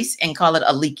be nice and call it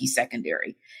a leaky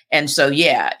secondary. And so,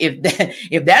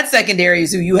 if that secondary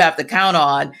is who you have to count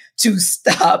on to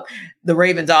stop the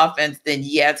Ravens offense, then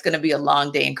it's going to be a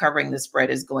long day, and covering the spread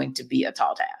is going to be a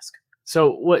tall task.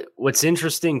 So what's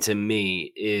interesting to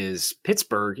me is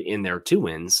Pittsburgh, in their 2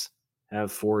 wins,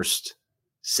 have forced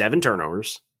 7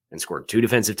 turnovers and scored 2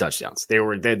 defensive touchdowns.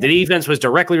 The defense was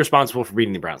directly responsible for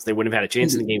beating the Browns. They wouldn't have had a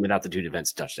chance in the game without the 2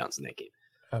 defensive touchdowns in that game.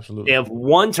 Absolutely. They have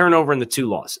 1 turnover in the 2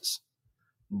 losses.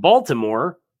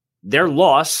 Baltimore, their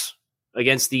loss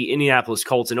against the Indianapolis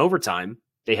Colts in overtime,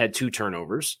 they had 2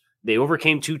 turnovers. They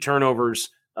overcame 2 turnovers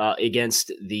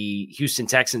against the Houston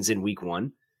Texans in week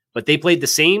 1, but they played the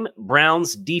same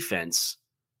Browns defense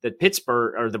that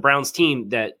the Browns team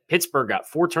that Pittsburgh got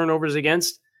 4 turnovers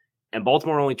against, and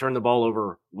Baltimore only turned the ball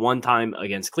over 1 time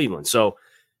against Cleveland. So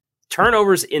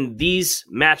turnovers in these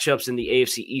matchups in the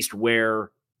AFC East where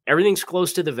everything's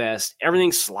close to the vest,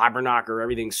 everything's slobber knocker,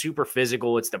 everything's super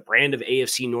physical. It's the brand of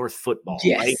AFC North football,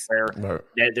 right? Where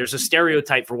there's a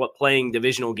stereotype for what playing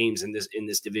divisional games in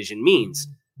this division means.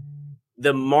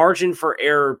 The margin for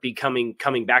error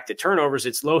coming back to turnovers,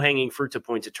 it's low-hanging fruit to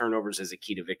point to turnovers as a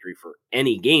key to victory for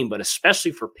any game, but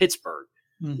especially for Pittsburgh,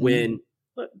 when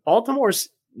Baltimore's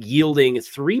yielding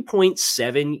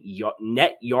 3.7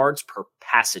 net yards per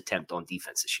pass attempt on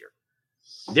defense this year.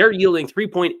 They're yielding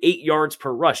 3.8 yards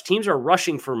per rush. Teams are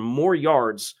rushing for more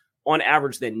yards on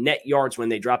average than net yards when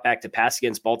they drop back to pass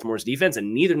against Baltimore's defense,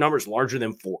 and neither number is larger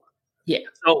than 4. Yeah.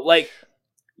 So,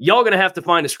 y'all going to have to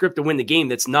find a script to win the game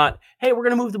that's not, hey, we're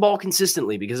going to move the ball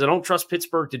consistently, because I don't trust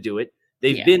Pittsburgh to do it.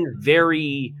 They've been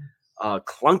very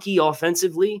clunky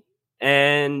offensively,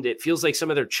 and it feels like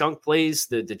some of their chunk plays,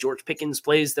 the George Pickens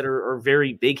plays that are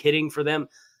very big hitting for them,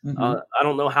 I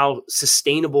don't know how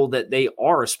sustainable that they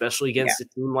are, especially against a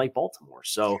team like Baltimore.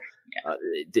 So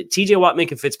TJ Watt,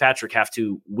 Minka Fitzpatrick have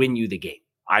to win you the game,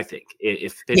 I think,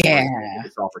 if Pittsburgh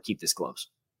this off or keep this close.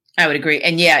 I would agree.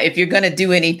 And if you're going to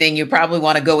do anything, you probably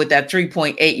want to go with that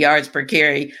 3.8 yards per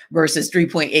carry versus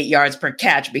 3.8 yards per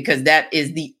catch, because that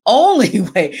is the only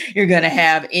way you're going to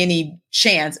have any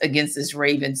chance against this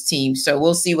Ravens team. So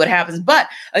we'll see what happens. But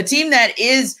a team that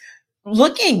is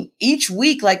looking each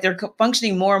week like they're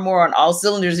functioning more and more on all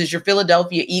cylinders is your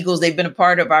Philadelphia Eagles. They've been a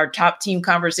part of our top team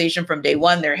conversation from day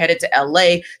one. They're headed to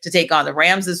LA to take on the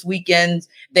Rams this weekend.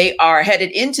 They are headed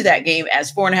into that game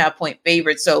as 4.5-point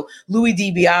favorites. So Louis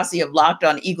DiBiase of Locked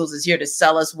On Eagles is here to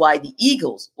sell us why the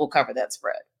Eagles will cover that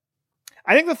spread.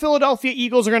 I think the Philadelphia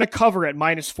Eagles are going to cover at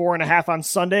 -4.5 on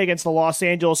Sunday against the Los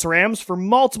Angeles Rams for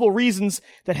multiple reasons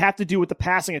that have to do with the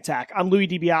passing attack. I'm Louis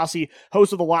DiBiase,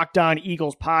 host of the Locked On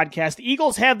Eagles podcast. The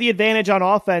Eagles have the advantage on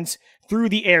offense through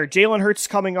the air. Jalen Hurts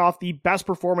coming off the best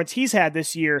performance he's had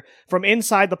this year from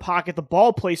inside the pocket. The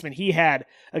ball placement he had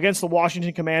against the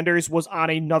Washington Commanders was on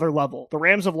another level. The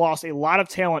Rams have lost a lot of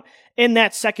talent in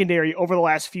that secondary over the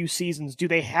last few seasons. Do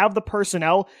they have the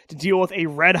personnel to deal with a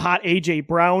red-hot A.J.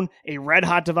 Brown, a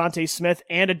red-hot Devontae Smith,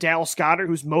 and a Dallas Goedert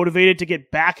who's motivated to get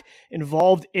back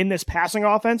involved in this passing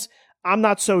offense? I'm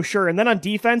not so sure. And then on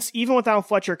defense, even without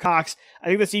Fletcher Cox, I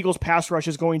think this Eagles pass rush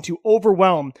is going to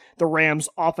overwhelm the Rams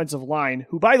offensive line,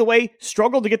 who, by the way,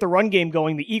 struggled to get the run game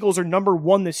going. The Eagles are number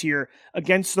 1 this year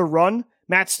against the run.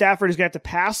 Matt Stafford is going to have to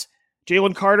pass.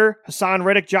 Jalen Carter, Hassan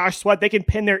Reddick, Josh Sweat, they can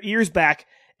pin their ears back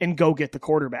and go get the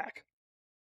quarterback.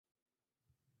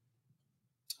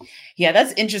 Yeah,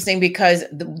 that's interesting, because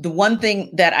the one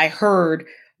thing that I heard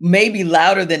maybe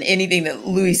louder than anything that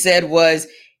Louis said was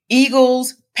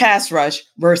Eagles pass rush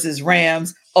versus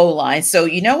Rams O-line. So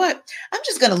you know what? I'm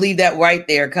just going to leave that right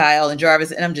there, Kyle and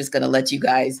Jarvis, and I'm just going to let you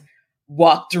guys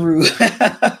walk through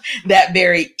that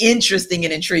very interesting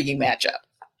and intriguing matchup.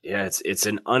 Yeah, it's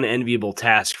an unenviable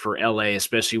task for LA,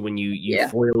 especially when you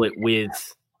foil it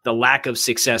with the lack of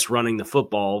success running the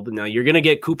football. Now you're going to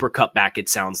get Cooper Kupp back, it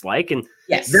sounds like, and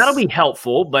that'll be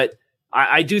helpful, but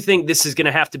I do think this is going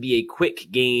to have to be a quick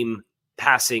game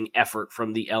passing effort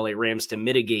from the LA Rams to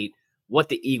mitigate what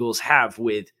the Eagles have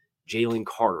with Jalen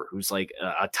Carter, who's like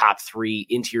a top 3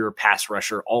 interior pass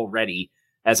rusher already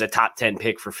as a top 10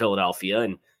 pick for Philadelphia,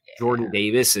 and Jordan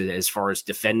Davis as far as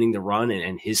defending the run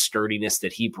and his sturdiness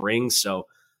that he brings. So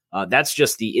that's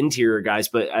just the interior guys.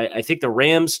 But I think the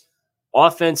Rams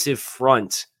offensive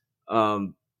front,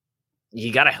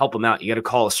 you got to help them out. You got to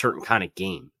call a certain kind of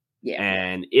game. Yeah.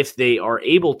 And if they are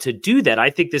able to do that, I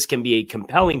think this can be a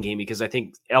compelling game, because I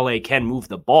think LA can move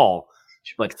the ball.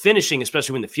 But finishing,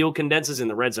 especially when the field condenses in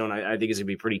the red zone, I think is going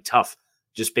to be pretty tough,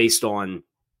 just based on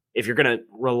if you're going to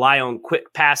rely on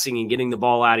quick passing and getting the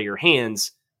ball out of your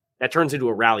hands, that turns into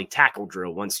a rally tackle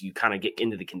drill once you kind of get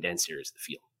into the condensed areas of the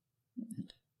field.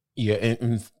 Yeah,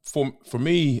 and for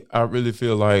me, I really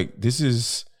feel like this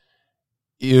is,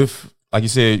 if, like you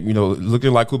said,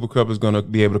 looking like Cooper Kupp is going to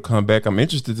be able to come back. I'm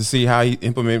interested to see how he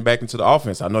implemented back into the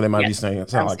offense. I know they might be saying it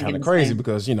sounds like kind of crazy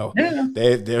because,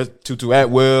 there's Tutu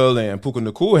Atwell and Puka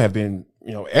Nacua have been,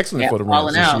 excellent for the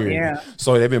Rams this year. Yeah.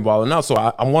 So they've been balling out. So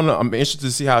I'm interested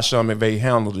to see how Sean McVay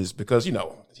handled this, because,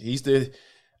 he's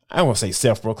I don't want to say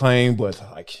self-proclaimed, but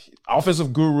like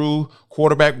offensive guru,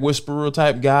 quarterback whisperer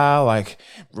type guy, like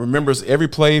remembers every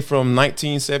play from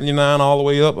 1979 all the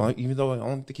way up, even though I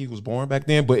don't think he was born back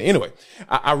then. But anyway,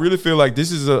 I really feel like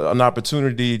this is an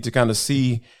opportunity to kind of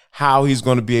see how he's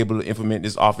going to be able to implement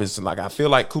this offense. And like, I feel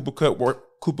like Cooper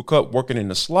Kupp working in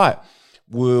the slot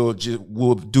will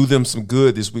do them some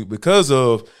good this week because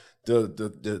of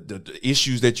the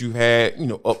issues that you had,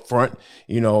 up front,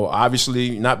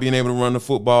 obviously not being able to run the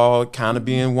football, kind of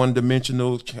being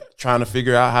one-dimensional, trying to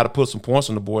figure out how to put some points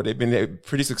on the board. They've been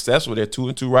pretty successful. They're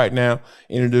 2-2 right now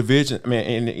in the division. I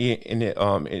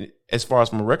mean, as far as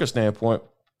from a record standpoint,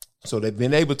 so they've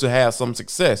been able to have some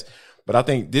success. But I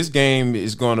think this game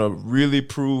is going to really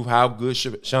prove how good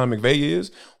Sean McVay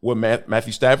is, what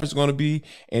Matthew Stafford's going to be.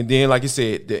 And then, like you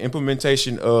said, the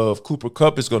implementation of Cooper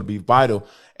Kupp is going to be vital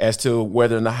as to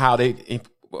whether or not how they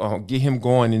get him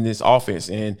going in this offense.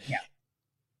 And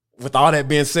with all that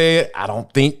being said, I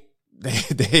don't think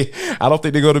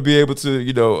they're going to be able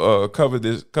to, cover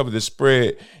this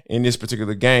spread in this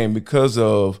particular game because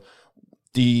of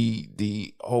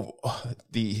the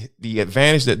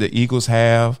advantage that the Eagles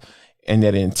have. And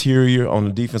that interior on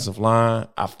the defensive line,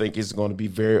 I think is going to be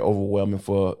very overwhelming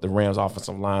for the Rams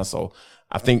offensive line. So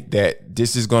I think that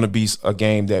this is going to be a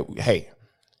game that, hey,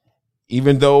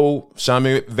 even though Sean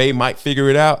McVay might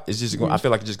figure it out, it's just I feel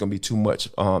like it's just going to be too much.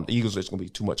 The Eagles are just going to be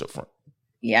too much up front.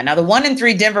 Yeah, now the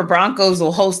 1-3 Denver Broncos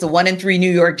will host the 1-3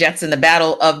 New York Jets in the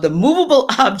battle of the movable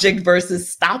object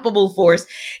versus stoppable force.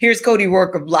 Here's Cody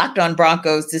Rourke of Locked On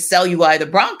Broncos to sell you why the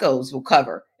Broncos will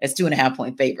cover as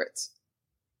 2.5-point favorites.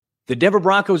 The Denver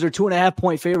Broncos are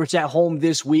 2.5-point favorites at home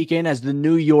this weekend as the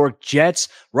New York Jets,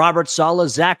 Robert Saleh,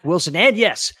 Zach Wilson, and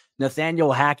yes,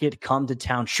 Nathaniel Hackett come to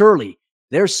town. Surely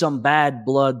there's some bad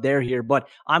blood there here, but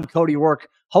I'm Cody Rourke,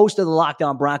 host of the Locked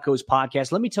On Broncos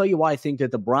podcast. Let me tell you why I think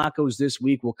that the Broncos this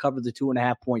week will cover the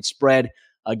 2.5-point spread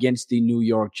against the New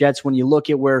York Jets. When you look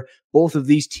at where both of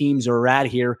these teams are at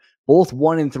here, both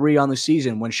 1-3 on the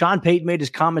season. When Sean Payton made his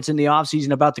comments in the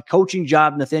offseason about the coaching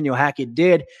job Nathaniel Hackett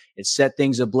did, it set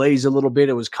things ablaze a little bit.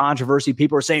 It was controversy.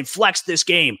 People are saying, flex this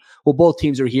game. Well, both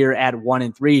teams are here at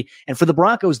 1-3. And for the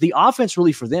Broncos, the offense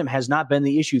really for them has not been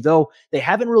the issue, though they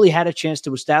haven't really had a chance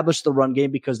to establish the run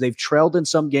game because they've trailed in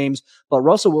some games. But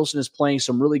Russell Wilson is playing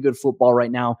some really good football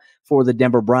right now for the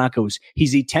Denver Broncos.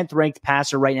 He's the 10th ranked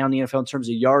passer right now in the NFL in terms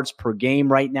of yards per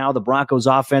game right now. The Broncos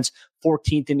offense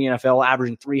 14th in the NFL,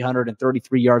 averaging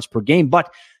 333 yards per game.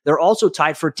 But they're also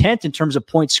tied for 10th in terms of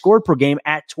points scored per game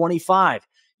at 25.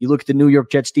 You look at the New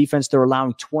York Jets defense, they're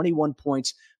allowing 21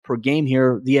 points per game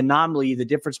here. The anomaly, the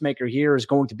difference maker here is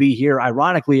going to be here,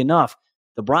 ironically enough,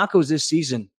 the Broncos this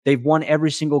season, they've won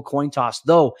every single coin toss,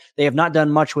 though they have not done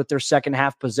much with their second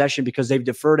half possession because they've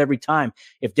deferred every time.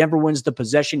 If Denver wins the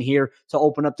possession here to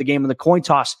open up the game in the coin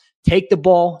toss, take the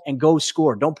ball and go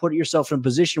score. Don't put yourself in a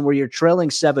position where you're trailing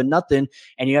 7-0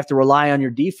 and you have to rely on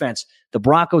your defense. The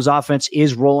Broncos offense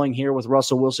is rolling here with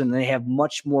Russell Wilson, and they have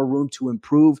much more room to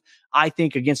improve, I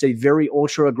think, against a very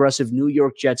ultra-aggressive New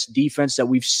York Jets defense that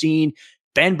we've seen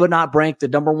bend but not break, the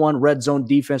number one red zone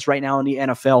defense right now in the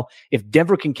NFL. If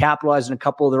Denver can capitalize on a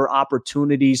couple of their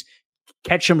opportunities,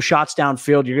 catch some shots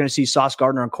downfield, you're going to see Sauce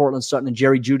Gardner and Cortland Sutton and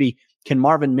Jerry Jeudy. Can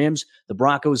Marvin Mims, the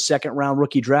Broncos' second-round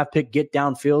rookie draft pick, get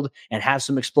downfield and have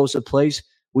some explosive plays?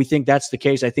 We think that's the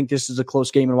case. I think this is a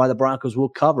close game and why the Broncos will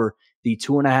cover the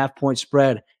 2.5-point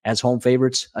spread as home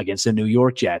favorites against the New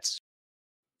York Jets.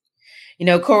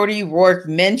 Cody Rourke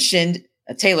mentioned,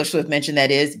 Taylor Swift mentioned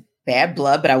that is bad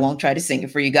blood, but I won't try to sing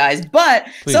it for you guys. But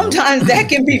please sometimes that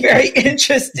can be very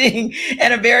interesting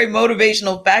and a very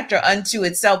motivational factor unto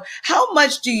itself. How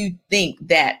much do you think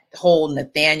that whole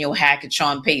Nathaniel Hackett,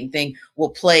 Sean Payton thing will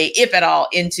play, if at all,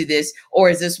 into this? Or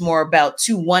is this more about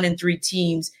two 1-3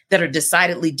 teams that are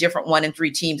decidedly different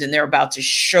 1-3 teams, and they're about to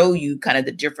show you kind of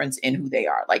the difference in who they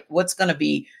are? Like, what's going to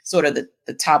be sort of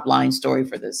the top line story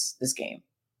for this game?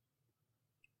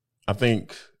 I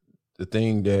think the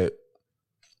thing that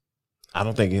I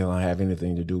don't think it'll have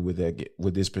anything to do with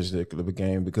this particular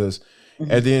game because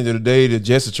at the end of the day, the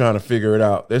Jets are trying to figure it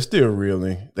out. They're still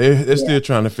reeling. They're still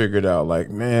trying to figure it out. Like,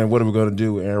 man, what are we going to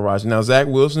do with Aaron Rodgers? Now, Zach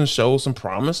Wilson showed some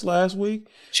promise last week.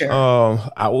 Sure.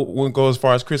 I wouldn't go as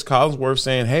far as Chris Collinsworth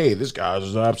saying, hey, this guy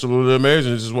is absolutely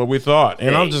amazing. This is what we thought.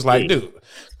 And I'm just like, dude,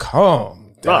 calm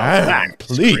down,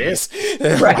 please.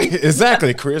 Right.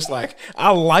 Exactly, Chris. Like,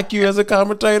 I like you as a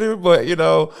commentator, but you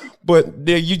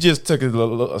just took it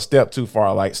a step too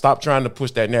far. Like, stop trying to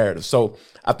push that narrative. So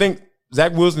I think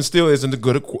Zach Wilson still isn't a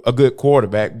good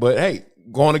quarterback, but hey,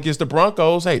 going against the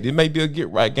Broncos, hey, this may be a get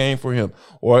right game for him,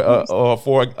 or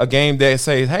for a game that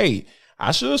says, hey,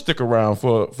 I should stick around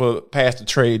for past the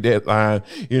trade deadline,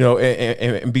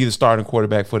 and be the starting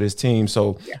quarterback for this team.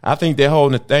 So I think that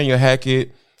whole Nathaniel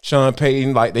Hackett, Sean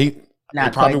Payton, like they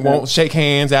probably won't shake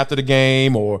hands after the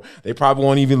game, or they probably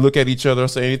won't even look at each other or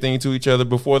say anything to each other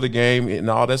before the game and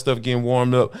all that stuff getting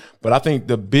warmed up. But I think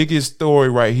the biggest story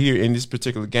right here in this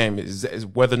particular game is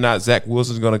whether or not Zach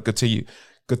Wilson is going to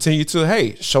continue to,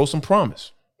 hey, show some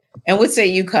promise. And what say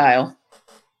you, Kyle?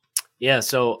 Yeah,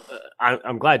 so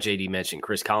I'm glad JD mentioned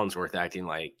Chris Collinsworth acting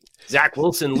like Zach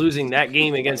Wilson losing that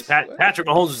game against Patrick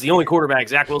Mahomes was the only quarterback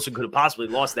Zach Wilson could have possibly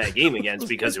lost that game against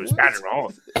because it was Patrick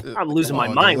Mahomes. I'm losing my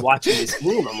mind watching this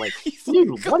game. I'm like,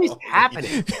 dude, what is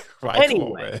happening?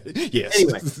 Anyway,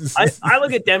 I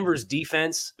look at Denver's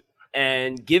defense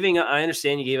and I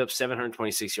understand you gave up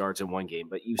 726 yards in one game,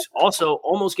 but you also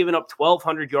almost given up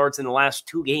 1,200 yards in the last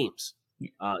two games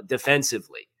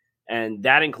defensively. And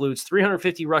that includes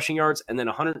 350 rushing yards and then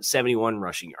 171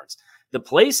 rushing yards. The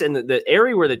place and the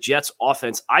area where the Jets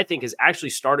offense, I think, has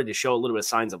actually started to show a little bit of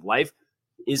signs of life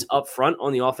is up front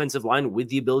on the offensive line with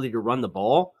the ability to run the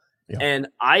ball. Yeah. And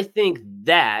I think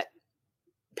that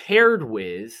paired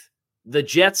with the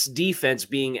Jets defense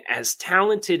being as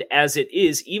talented as it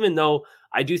is, even though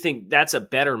I do think that's a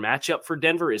better matchup for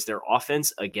Denver is their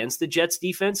offense against the Jets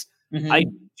defense. Mm-hmm. I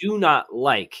do not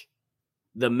like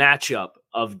the matchup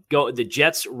of the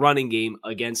Jets running game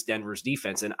against Denver's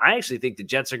defense. And I actually think the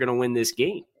Jets are going to win this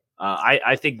game.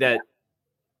 I think that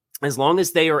as long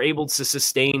as they are able to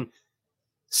sustain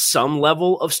some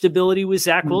level of stability with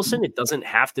Zach Wilson, it doesn't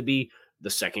have to be the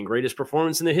second greatest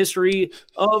performance in the history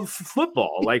of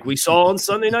football, like we saw on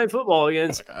Sunday Night Football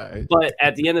against. But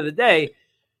at the end of the day,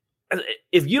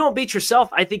 if you don't beat yourself,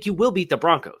 I think you will beat the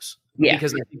Broncos. Yeah.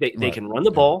 Because I think they can run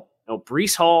the ball. You know,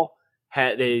 Breece Hall,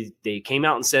 they came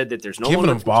out and said that there's no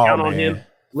longer count on him.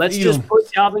 Let's just put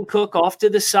Dalvin Cook off to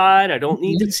the side. I don't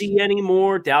need to see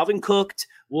anymore. Dalvin cooked.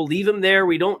 We'll leave him there.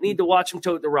 We don't need to watch him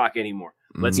tote the rock anymore.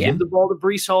 Let's give the ball to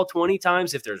Breece Hall 20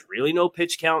 times. If there's really no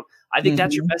pitch count, I think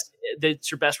that's your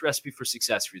best recipe for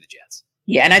success for the Jets.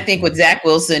 Yeah, and I think with Zach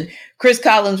Wilson, Chris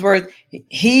Collinsworth,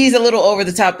 he's a little over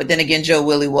the top, but then again, Joe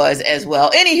Willie was as well.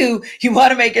 Anywho, you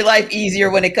want to make your life easier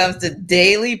when it comes to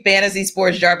daily fantasy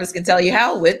sports. Jarvis can tell you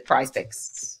how with Prize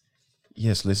Picks.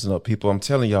 Yes, listen up, people. I'm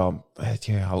telling y'all,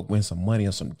 I'll win some money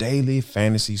on some daily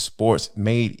fantasy sports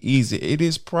made easy. It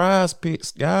is Prize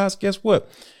Picks, guys. Guess what?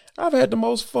 I've had the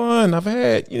most fun I've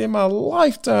had in my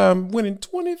lifetime, winning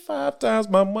 25 times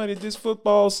my money this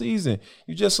football season.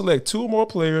 You just select two or more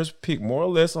players, pick more or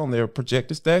less on their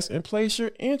projected stats, and place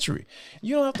your entry.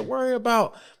 You don't have to worry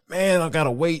about, man, I got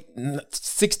to wait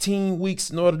 16 weeks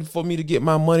in order for me to get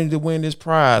my money to win this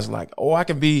prize. Like, I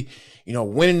can be,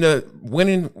 winning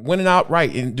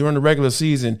outright during the regular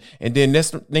season, and then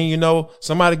next thing you know,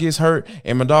 somebody gets hurt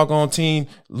and my doggone team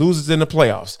loses in the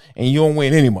playoffs, and you don't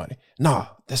win any money. Nah,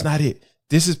 that's not it.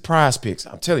 This is Prize Picks.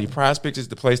 I'm telling you, Prize Picks is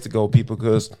the place to go, people,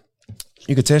 because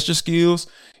you can test your skills,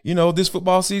 this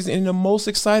football season in the most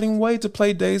exciting way to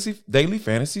play daily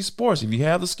fantasy sports. If you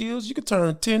have the skills, you can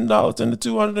turn $10 into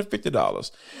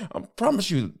 $250. I promise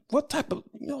you, what type of,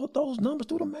 those numbers,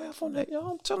 do the math on that.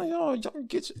 I'm telling y'all can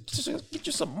get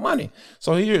you some money.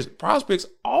 So here's Prize Picks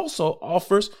also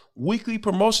offers weekly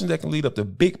promotions that can lead up to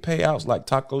big payouts like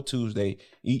Taco Tuesday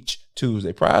each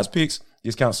Tuesday. Prize Picks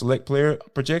discount select player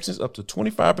projections up to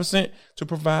 25% to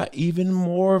provide even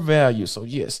more value. So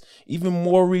yes, even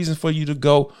more reason for you to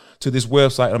go to this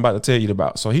website I'm about to tell you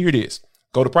about. So here it is.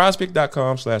 Go to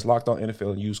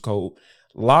prizepick.com/LockedOnNFL and use code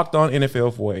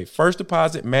LockedOnNFL for a first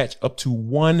deposit match up to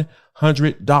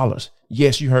 $100.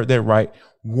 Yes, you heard that right.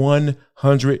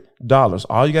 $100.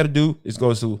 All you got to do is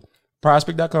go to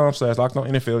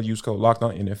prizepick.com/LockedOnNFL, use code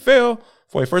LockedOnNFL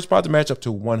for a first deposit match up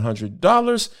to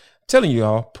 $100. Telling you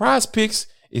all, Prize Picks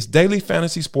is daily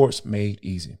fantasy sports made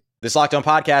easy. This Locked On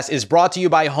podcast is brought to you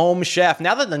by Home Chef.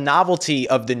 Now that the novelty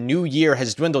of the new year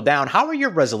has dwindled down, how are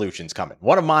your resolutions coming?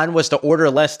 One of mine was to order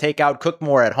less takeout, cook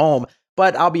more at home.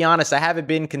 But I'll be honest, I haven't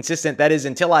been consistent. That is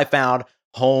until I found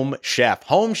Home Chef.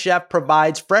 Home Chef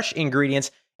provides fresh ingredients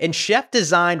and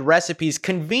chef-designed recipes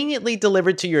conveniently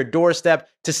delivered to your doorstep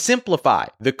to simplify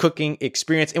the cooking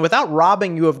experience and without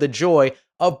robbing you of the joy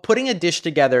of putting a dish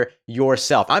together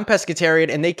yourself. I'm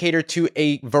pescatarian and they cater to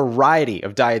a variety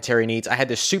of dietary needs. I had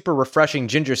this super refreshing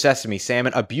ginger sesame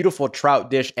salmon, a beautiful trout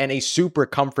dish, and a super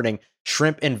comforting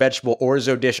shrimp and vegetable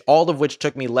orzo dish, all of which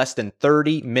took me less than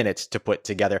 30 minutes to put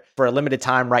together. For a limited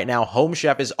time right now, Home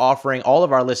Chef is offering all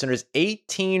of our listeners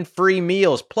 18 free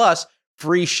meals plus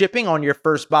free shipping on your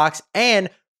first box and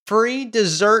free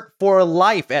dessert for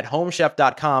life at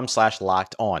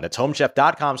homechef.com/lockedon. That's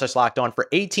homechef.com/lockedon for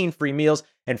 18 free meals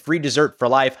and free dessert for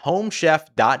life.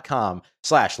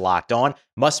 Homechef.com/lockedon.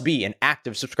 Must be an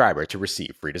active subscriber to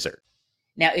receive free dessert.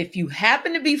 Now, if you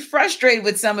happen to be frustrated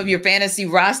with some of your fantasy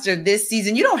roster this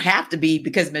season, you don't have to be,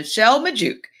 because Michelle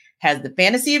Majuk has the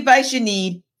fantasy advice you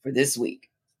need for this week.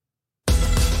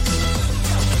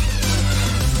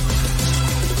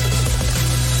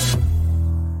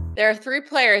 There are 3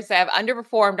 players that have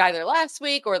underperformed either last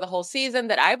week or the whole season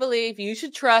that I believe you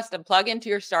should trust and plug into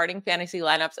your starting fantasy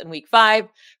lineups in week 5.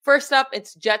 First up,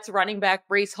 it's Jets running back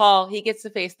Breece Hall. He gets to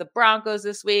face the Broncos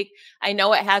this week. I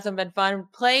know it hasn't been fun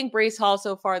playing Breece Hall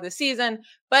so far this season,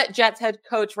 but Jets head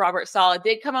coach Robert Saleh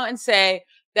did come out and say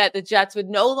that the Jets would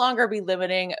no longer be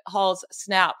limiting Hall's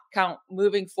snap count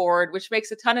moving forward, which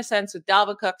makes a ton of sense with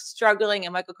Dalvin Cook struggling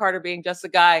and Michael Carter being just the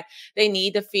guy. They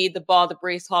need to feed the ball to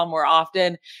Breece Hall more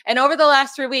often. And over the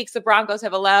last 3 weeks, the Broncos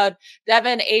have allowed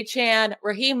Devin Achane,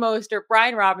 Raheem Mostert,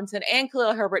 Brian Robinson, and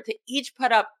Khalil Herbert to each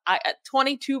put up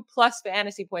 22 plus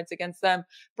fantasy points against them.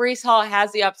 Breece Hall has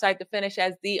the upside to finish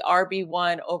as the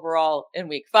RB1 overall in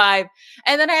week 5.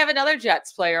 And then I have another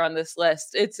Jets player on this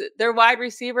list. It's their wide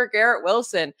receiver, Garrett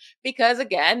Wilson, because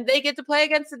again, they get to play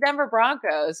against the Denver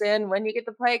Broncos. And when you get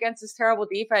to play against this terrible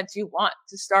defense, you want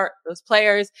to start those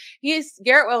players.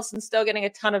 Garrett Wilson's still getting a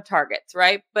ton of targets,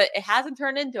 right? But it hasn't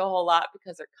turned into a whole lot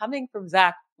because they're coming from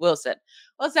Zach Wilson.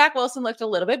 Well, Zach Wilson looked a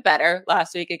little bit better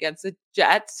last week against the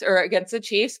Jets or against the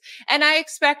Chiefs, and I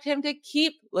expect him to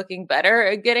keep looking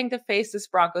better, getting to face this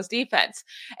Broncos defense.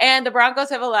 And the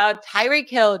Broncos have allowed Tyreek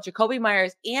Hill, Jacoby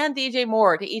Myers, and DJ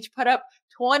Moore to each put up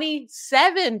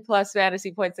 27 plus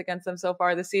fantasy points against them so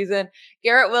far this season.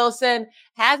 Garrett Wilson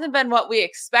hasn't been what we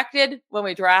expected when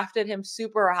we drafted him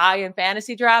super high in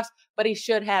fantasy drafts, but he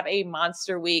should have a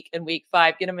monster week in week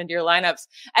 5. Get him into your lineups.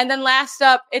 And then last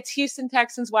up, it's Houston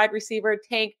Texans wide receiver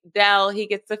Tank Dell. He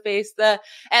gets to face the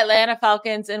Atlanta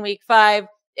Falcons in week 5.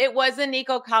 It was a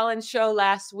Nico Collins show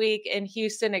last week in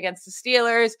Houston against the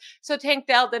Steelers. So Tank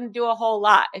Dell didn't do a whole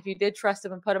lot if you did trust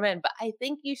him and put him in, but I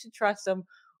think you should trust him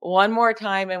one more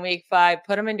time in week 5,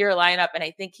 put him into your lineup, and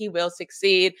I think he will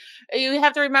succeed. You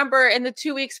have to remember in the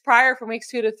 2 weeks prior from weeks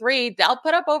 2 to 3, Dell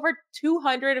put up over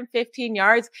 215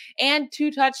 yards and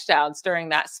 2 touchdowns during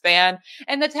that span.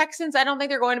 And the Texans, I don't think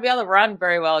they're going to be able to run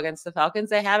very well against the Falcons.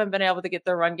 They haven't been able to get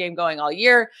their run game going all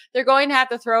year. They're going to have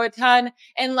to throw a ton,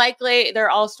 and likely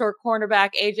their all-star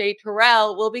cornerback, AJ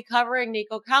Terrell, will be covering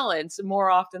Nico Collins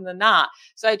more often than not.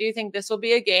 So I do think this will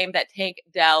be a game that Tank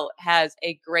Dell has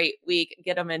a great week.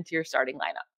 Get him into your starting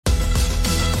lineup.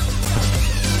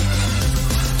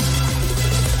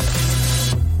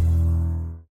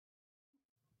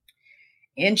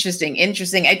 Interesting.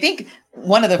 I think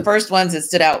one of the first ones that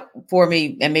stood out for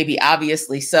me, and maybe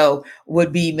obviously so,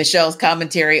 would be Michelle's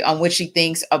commentary on what she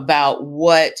thinks about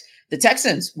what the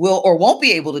Texans will or won't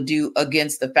be able to do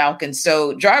against the Falcons.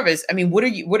 So Jarvis, I mean, what are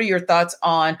your thoughts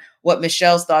on what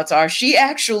Michelle's thoughts are? She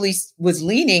actually was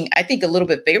leaning, I think, a little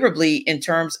bit favorably in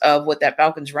terms of what that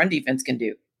Falcons run defense can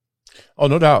do. Oh,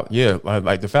 no doubt. Yeah.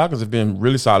 Like the Falcons have been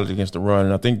really solid against the run.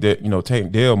 And I think that,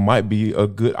 Tank Dell might be a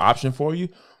good option for you.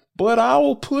 But I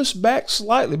will push back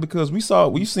slightly because we've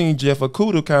seen Jeff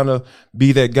Okudah kind of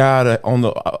be that guy that on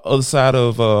the other side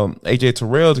of AJ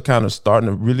Terrell to kind of starting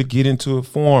to really get into a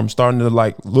form, starting to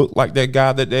look like that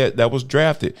guy that was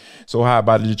drafted so high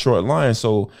by the Detroit Lions.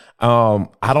 So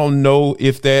I don't know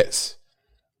if that's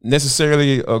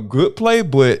necessarily a good play,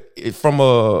 but from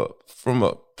a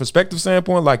perspective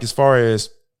standpoint, like as far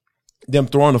as them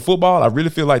throwing the football, I really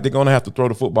feel like they're going to have to throw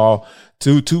the football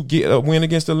to get a win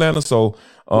against Atlanta. So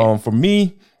for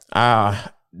me,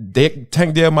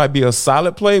 Tank Dell might be a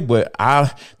solid play, but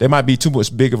there might be too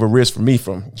much big of a risk for me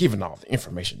from giving all the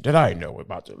information that I know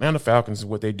about the Atlanta Falcons and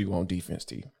what they do on defense,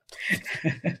 T.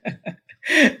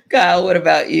 Kyle, what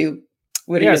about you?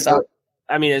 What are your thoughts?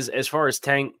 I mean, as far as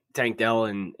Tank Dell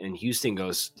and Houston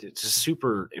goes, just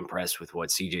super impressed with what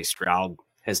CJ Stroud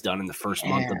has done in the first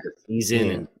month of the season.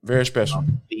 Yeah, and very special.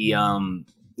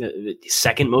 The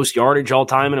second most yardage all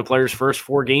time in a player's first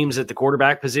 4 games at the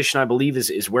quarterback position, I believe,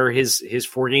 is where his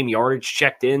 4-game yardage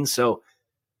checked in. So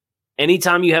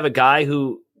anytime you have a guy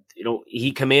who,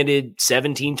 he commanded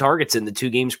 17 targets in the 2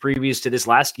 games previous to this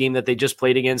last game that they just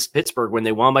played against Pittsburgh when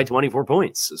they won by 24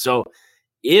 points. So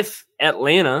if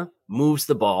Atlanta moves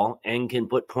the ball and can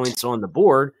put points on the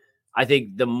board, I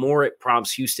think the more it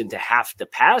prompts Houston to have to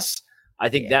pass, I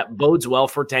think that bodes well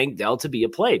for Tank Dell to be a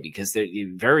play because they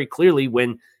very clearly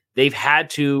when they've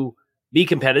had to be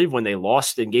competitive, when they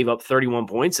lost and gave up 31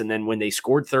 points, and then when they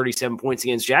scored 37 points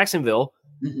against Jacksonville,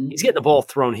 he's getting the ball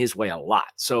thrown his way a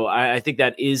lot. So I think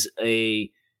that is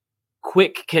a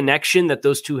quick connection that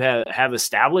those two have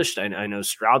established. I know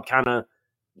Stroud kind of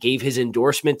gave his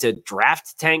endorsement to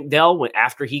draft Tank Dell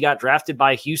after he got drafted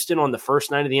by Houston on the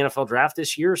first night of the NFL draft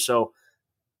this year. So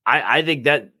I think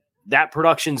that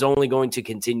production's only going to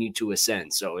continue to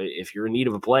ascend. So if you're in need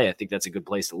of a play, I think that's a good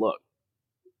place to look.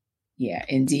 Yeah,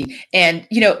 indeed. And,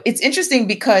 it's interesting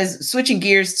because switching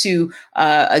gears to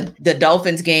the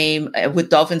Dolphins game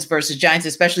with Dolphins versus Giants,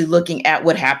 especially looking at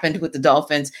what happened with the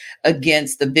Dolphins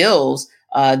against the Bills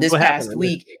this past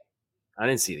week. I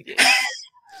didn't see the game.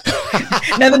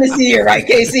 Nothing to see here, right,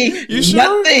 Casey? You sure?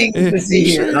 Nothing to see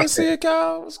here. You didn't see it,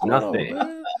 Kyle? What's going Nothing on,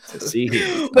 man? to see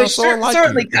here. But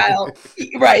certainly, Kyle,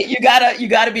 right? You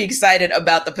gotta be excited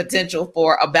about the potential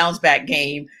for a bounce back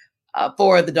game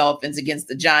for the Dolphins against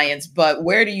the Giants. But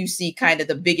where do you see kind of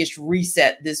the biggest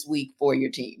reset this week for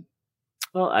your team?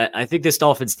 Well, I think this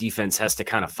Dolphins defense has to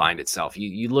kind of find itself.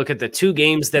 You look at the two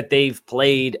games that they've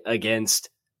played against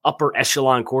upper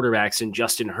echelon quarterbacks in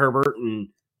Justin Herbert and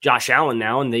Josh Allen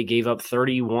now, and they gave up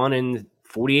 31 and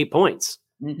 48 points.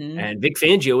 Mm-hmm. And Vic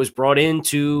Fangio was brought in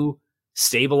to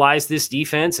stabilize this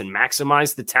defense and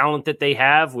maximize the talent that they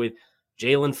have with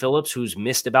Jalen Phillips, who's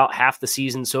missed about half the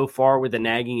season so far with a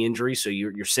nagging injury. So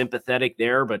you're sympathetic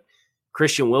there, but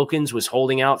Christian Wilkins was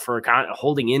holding in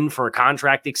for a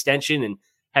contract extension and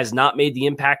has not made the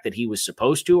impact that he was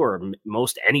supposed to, or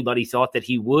most anybody thought that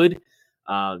he would.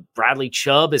 Bradley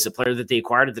Chubb is a player that they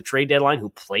acquired at the trade deadline who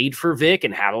played for Vic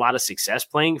and had a lot of success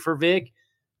playing for Vic.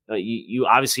 You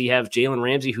obviously have Jalen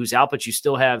Ramsey who's out, but you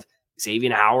still have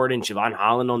Xavier Howard and Javon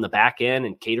Holland on the back end,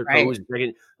 and Cater Coe is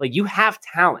bringing. Like, you have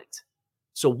talent.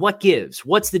 So what gives?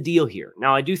 What's the deal here?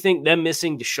 Now, I do think them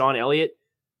missing Deshaun Elliott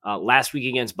last week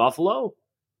against Buffalo,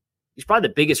 he's probably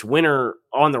the biggest winner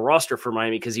on the roster for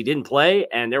Miami because he didn't play,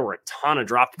 and there were a ton of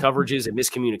dropped coverages and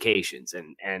miscommunications.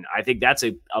 And I think that's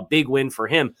a big win for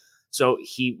him. So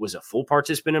he was a full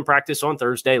participant in practice on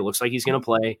Thursday. Looks like he's going to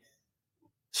play.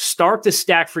 Start to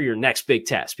stack for your next big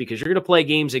test because you're going to play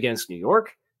games against New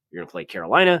York. You're going to play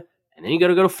Carolina, and then you got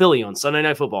to go to Philly on Sunday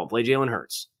Night Football and play Jalen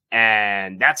Hurts.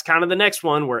 And that's kind of the next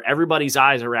one where everybody's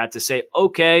eyes are at to say,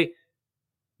 okay,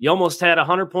 you almost had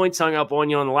 100 points hung up on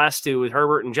you on the last two with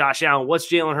Herbert and Josh Allen. What's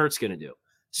Jalen Hurts going to do?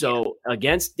 So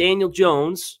against Daniel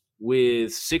Jones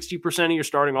with 60% of your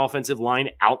starting offensive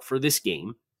line out for this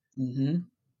game,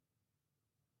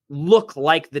 look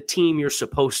like the team you're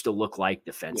supposed to look like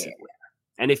defensively.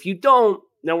 Yeah. And if you don't,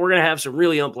 then we're going to have some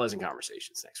really unpleasant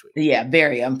conversations next week. Yeah,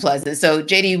 very unpleasant. So,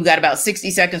 JD, we got about 60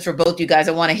 seconds for both you guys.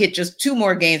 I want to hit just two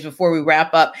more games before we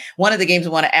wrap up. One of the games I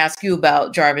want to ask you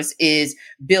about, Jarvis, is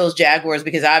Bills-Jaguars,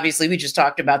 because obviously we just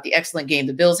talked about the excellent game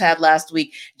the Bills had last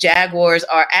week. Jaguars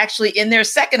are actually in their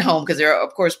second home because they're,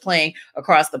 of course, playing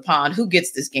across the pond. Who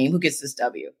gets this game? Who gets this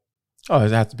W? Oh,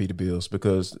 it has to be the Bills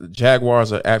because the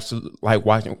Jaguars are absolutely like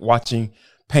watching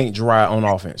paint dry on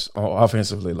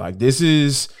offensively. Like this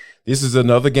is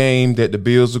another game that the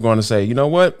Bills are going to say, you know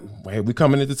what, hey, we're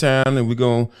coming into town and we're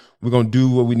going to do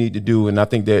what we need to do. And I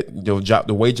think that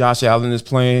the way Josh Allen is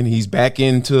playing, he's back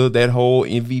into that whole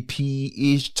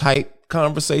MVP-ish type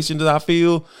conversation that I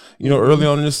feel, early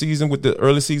on in the season with the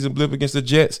early season blip against the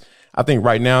Jets. I think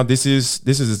right now this is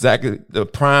exactly the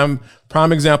prime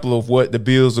example of what the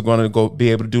Bills are going to go be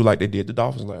able to do like they did the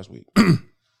Dolphins last week.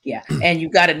 Yeah, and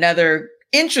you've got another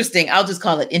interesting, I'll just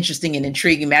call it interesting and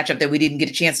intriguing matchup that we didn't get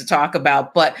a chance to talk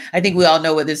about, but I think we all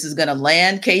know where this is going to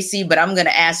land, KC, but I'm going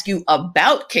to ask you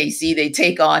about KC. They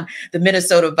take on the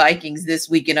Minnesota Vikings this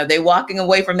weekend. Are they walking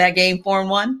away from that game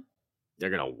 4-1? They're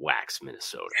going to wax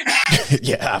Minnesota.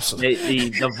 Yeah,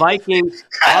 absolutely. The Vikings,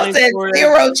 I said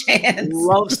zero chance.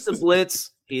 Loves to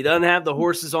blitz. He doesn't have the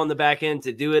horses on the back end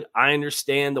to do it. I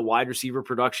understand the wide receiver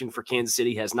production for Kansas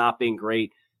City has not been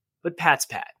great, but Pat's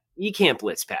Pat. You can't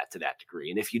blitz Pat to that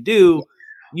degree. And if you do,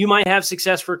 you might have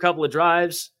success for a couple of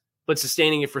drives, but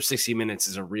sustaining it for 60 minutes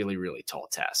is a really, really tall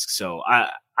task. So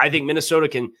I think Minnesota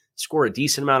can score a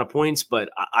decent amount of points, but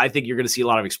I think you're going to see a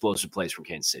lot of explosive plays from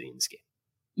Kansas City in this game.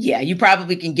 Yeah, you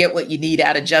probably can get what you need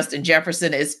out of Justin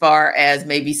Jefferson as far as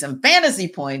maybe some fantasy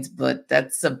points, but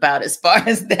that's about as far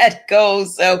as that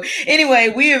goes. So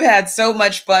anyway, we have had so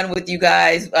much fun with you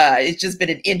guys. It's just been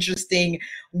an interesting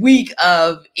week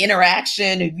of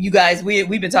interaction. You guys, we've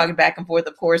been talking back and forth,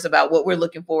 of course, about what we're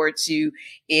looking forward to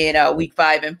in week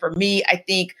 5. And for me, I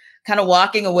think kind of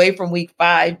walking away from week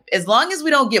 5, as long as we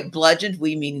don't get bludgeoned,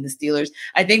 we meaning the Steelers,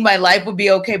 I think my life would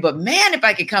be okay. But man, if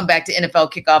I could come back to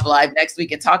NFL Kickoff Live next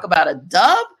week and talk about a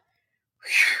dub,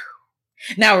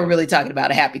 whew, now we're really talking about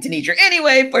a happy Tenitra.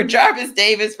 Anyway, for Jarvis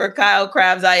Davis, for Kyle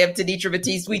Krabs, I am Tenitra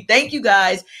Batiste. We thank you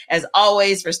guys, as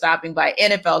always, for stopping by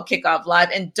NFL Kickoff Live.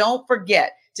 And don't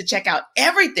forget to check out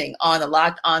everything on the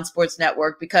Locked On Sports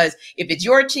Network, because if it's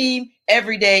your team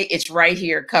every day, it's right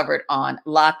here covered on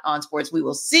Locked On Sports. We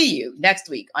will see you next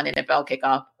week on NFL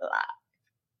Kickoff Live.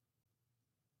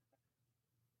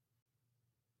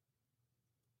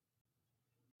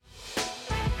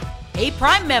 Hey,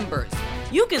 Prime members,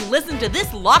 you can listen to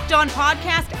this Locked On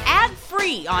podcast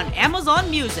ad-free on Amazon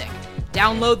Music.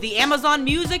 Download the Amazon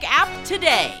Music app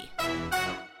today.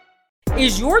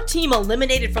 Is your team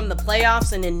eliminated from the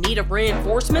playoffs and in need of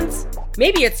reinforcements?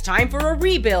 Maybe it's time for a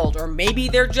rebuild, or maybe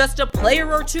they're just a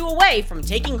player or two away from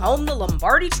taking home the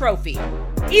Lombardi Trophy.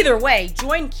 Either way,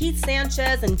 join Keith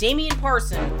Sanchez and Damian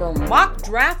Parson for Mock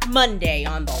Draft Monday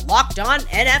on the Locked On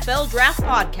NFL Draft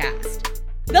Podcast.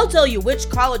 They'll tell you which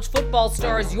college football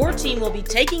stars your team will be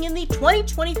taking in the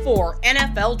 2024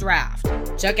 NFL Draft.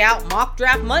 Check out Mock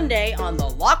Draft Monday on the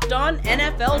Locked On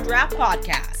NFL Draft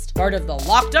Podcast, part of the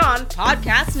Locked On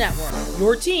Podcast Network.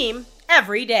 Your team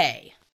every day.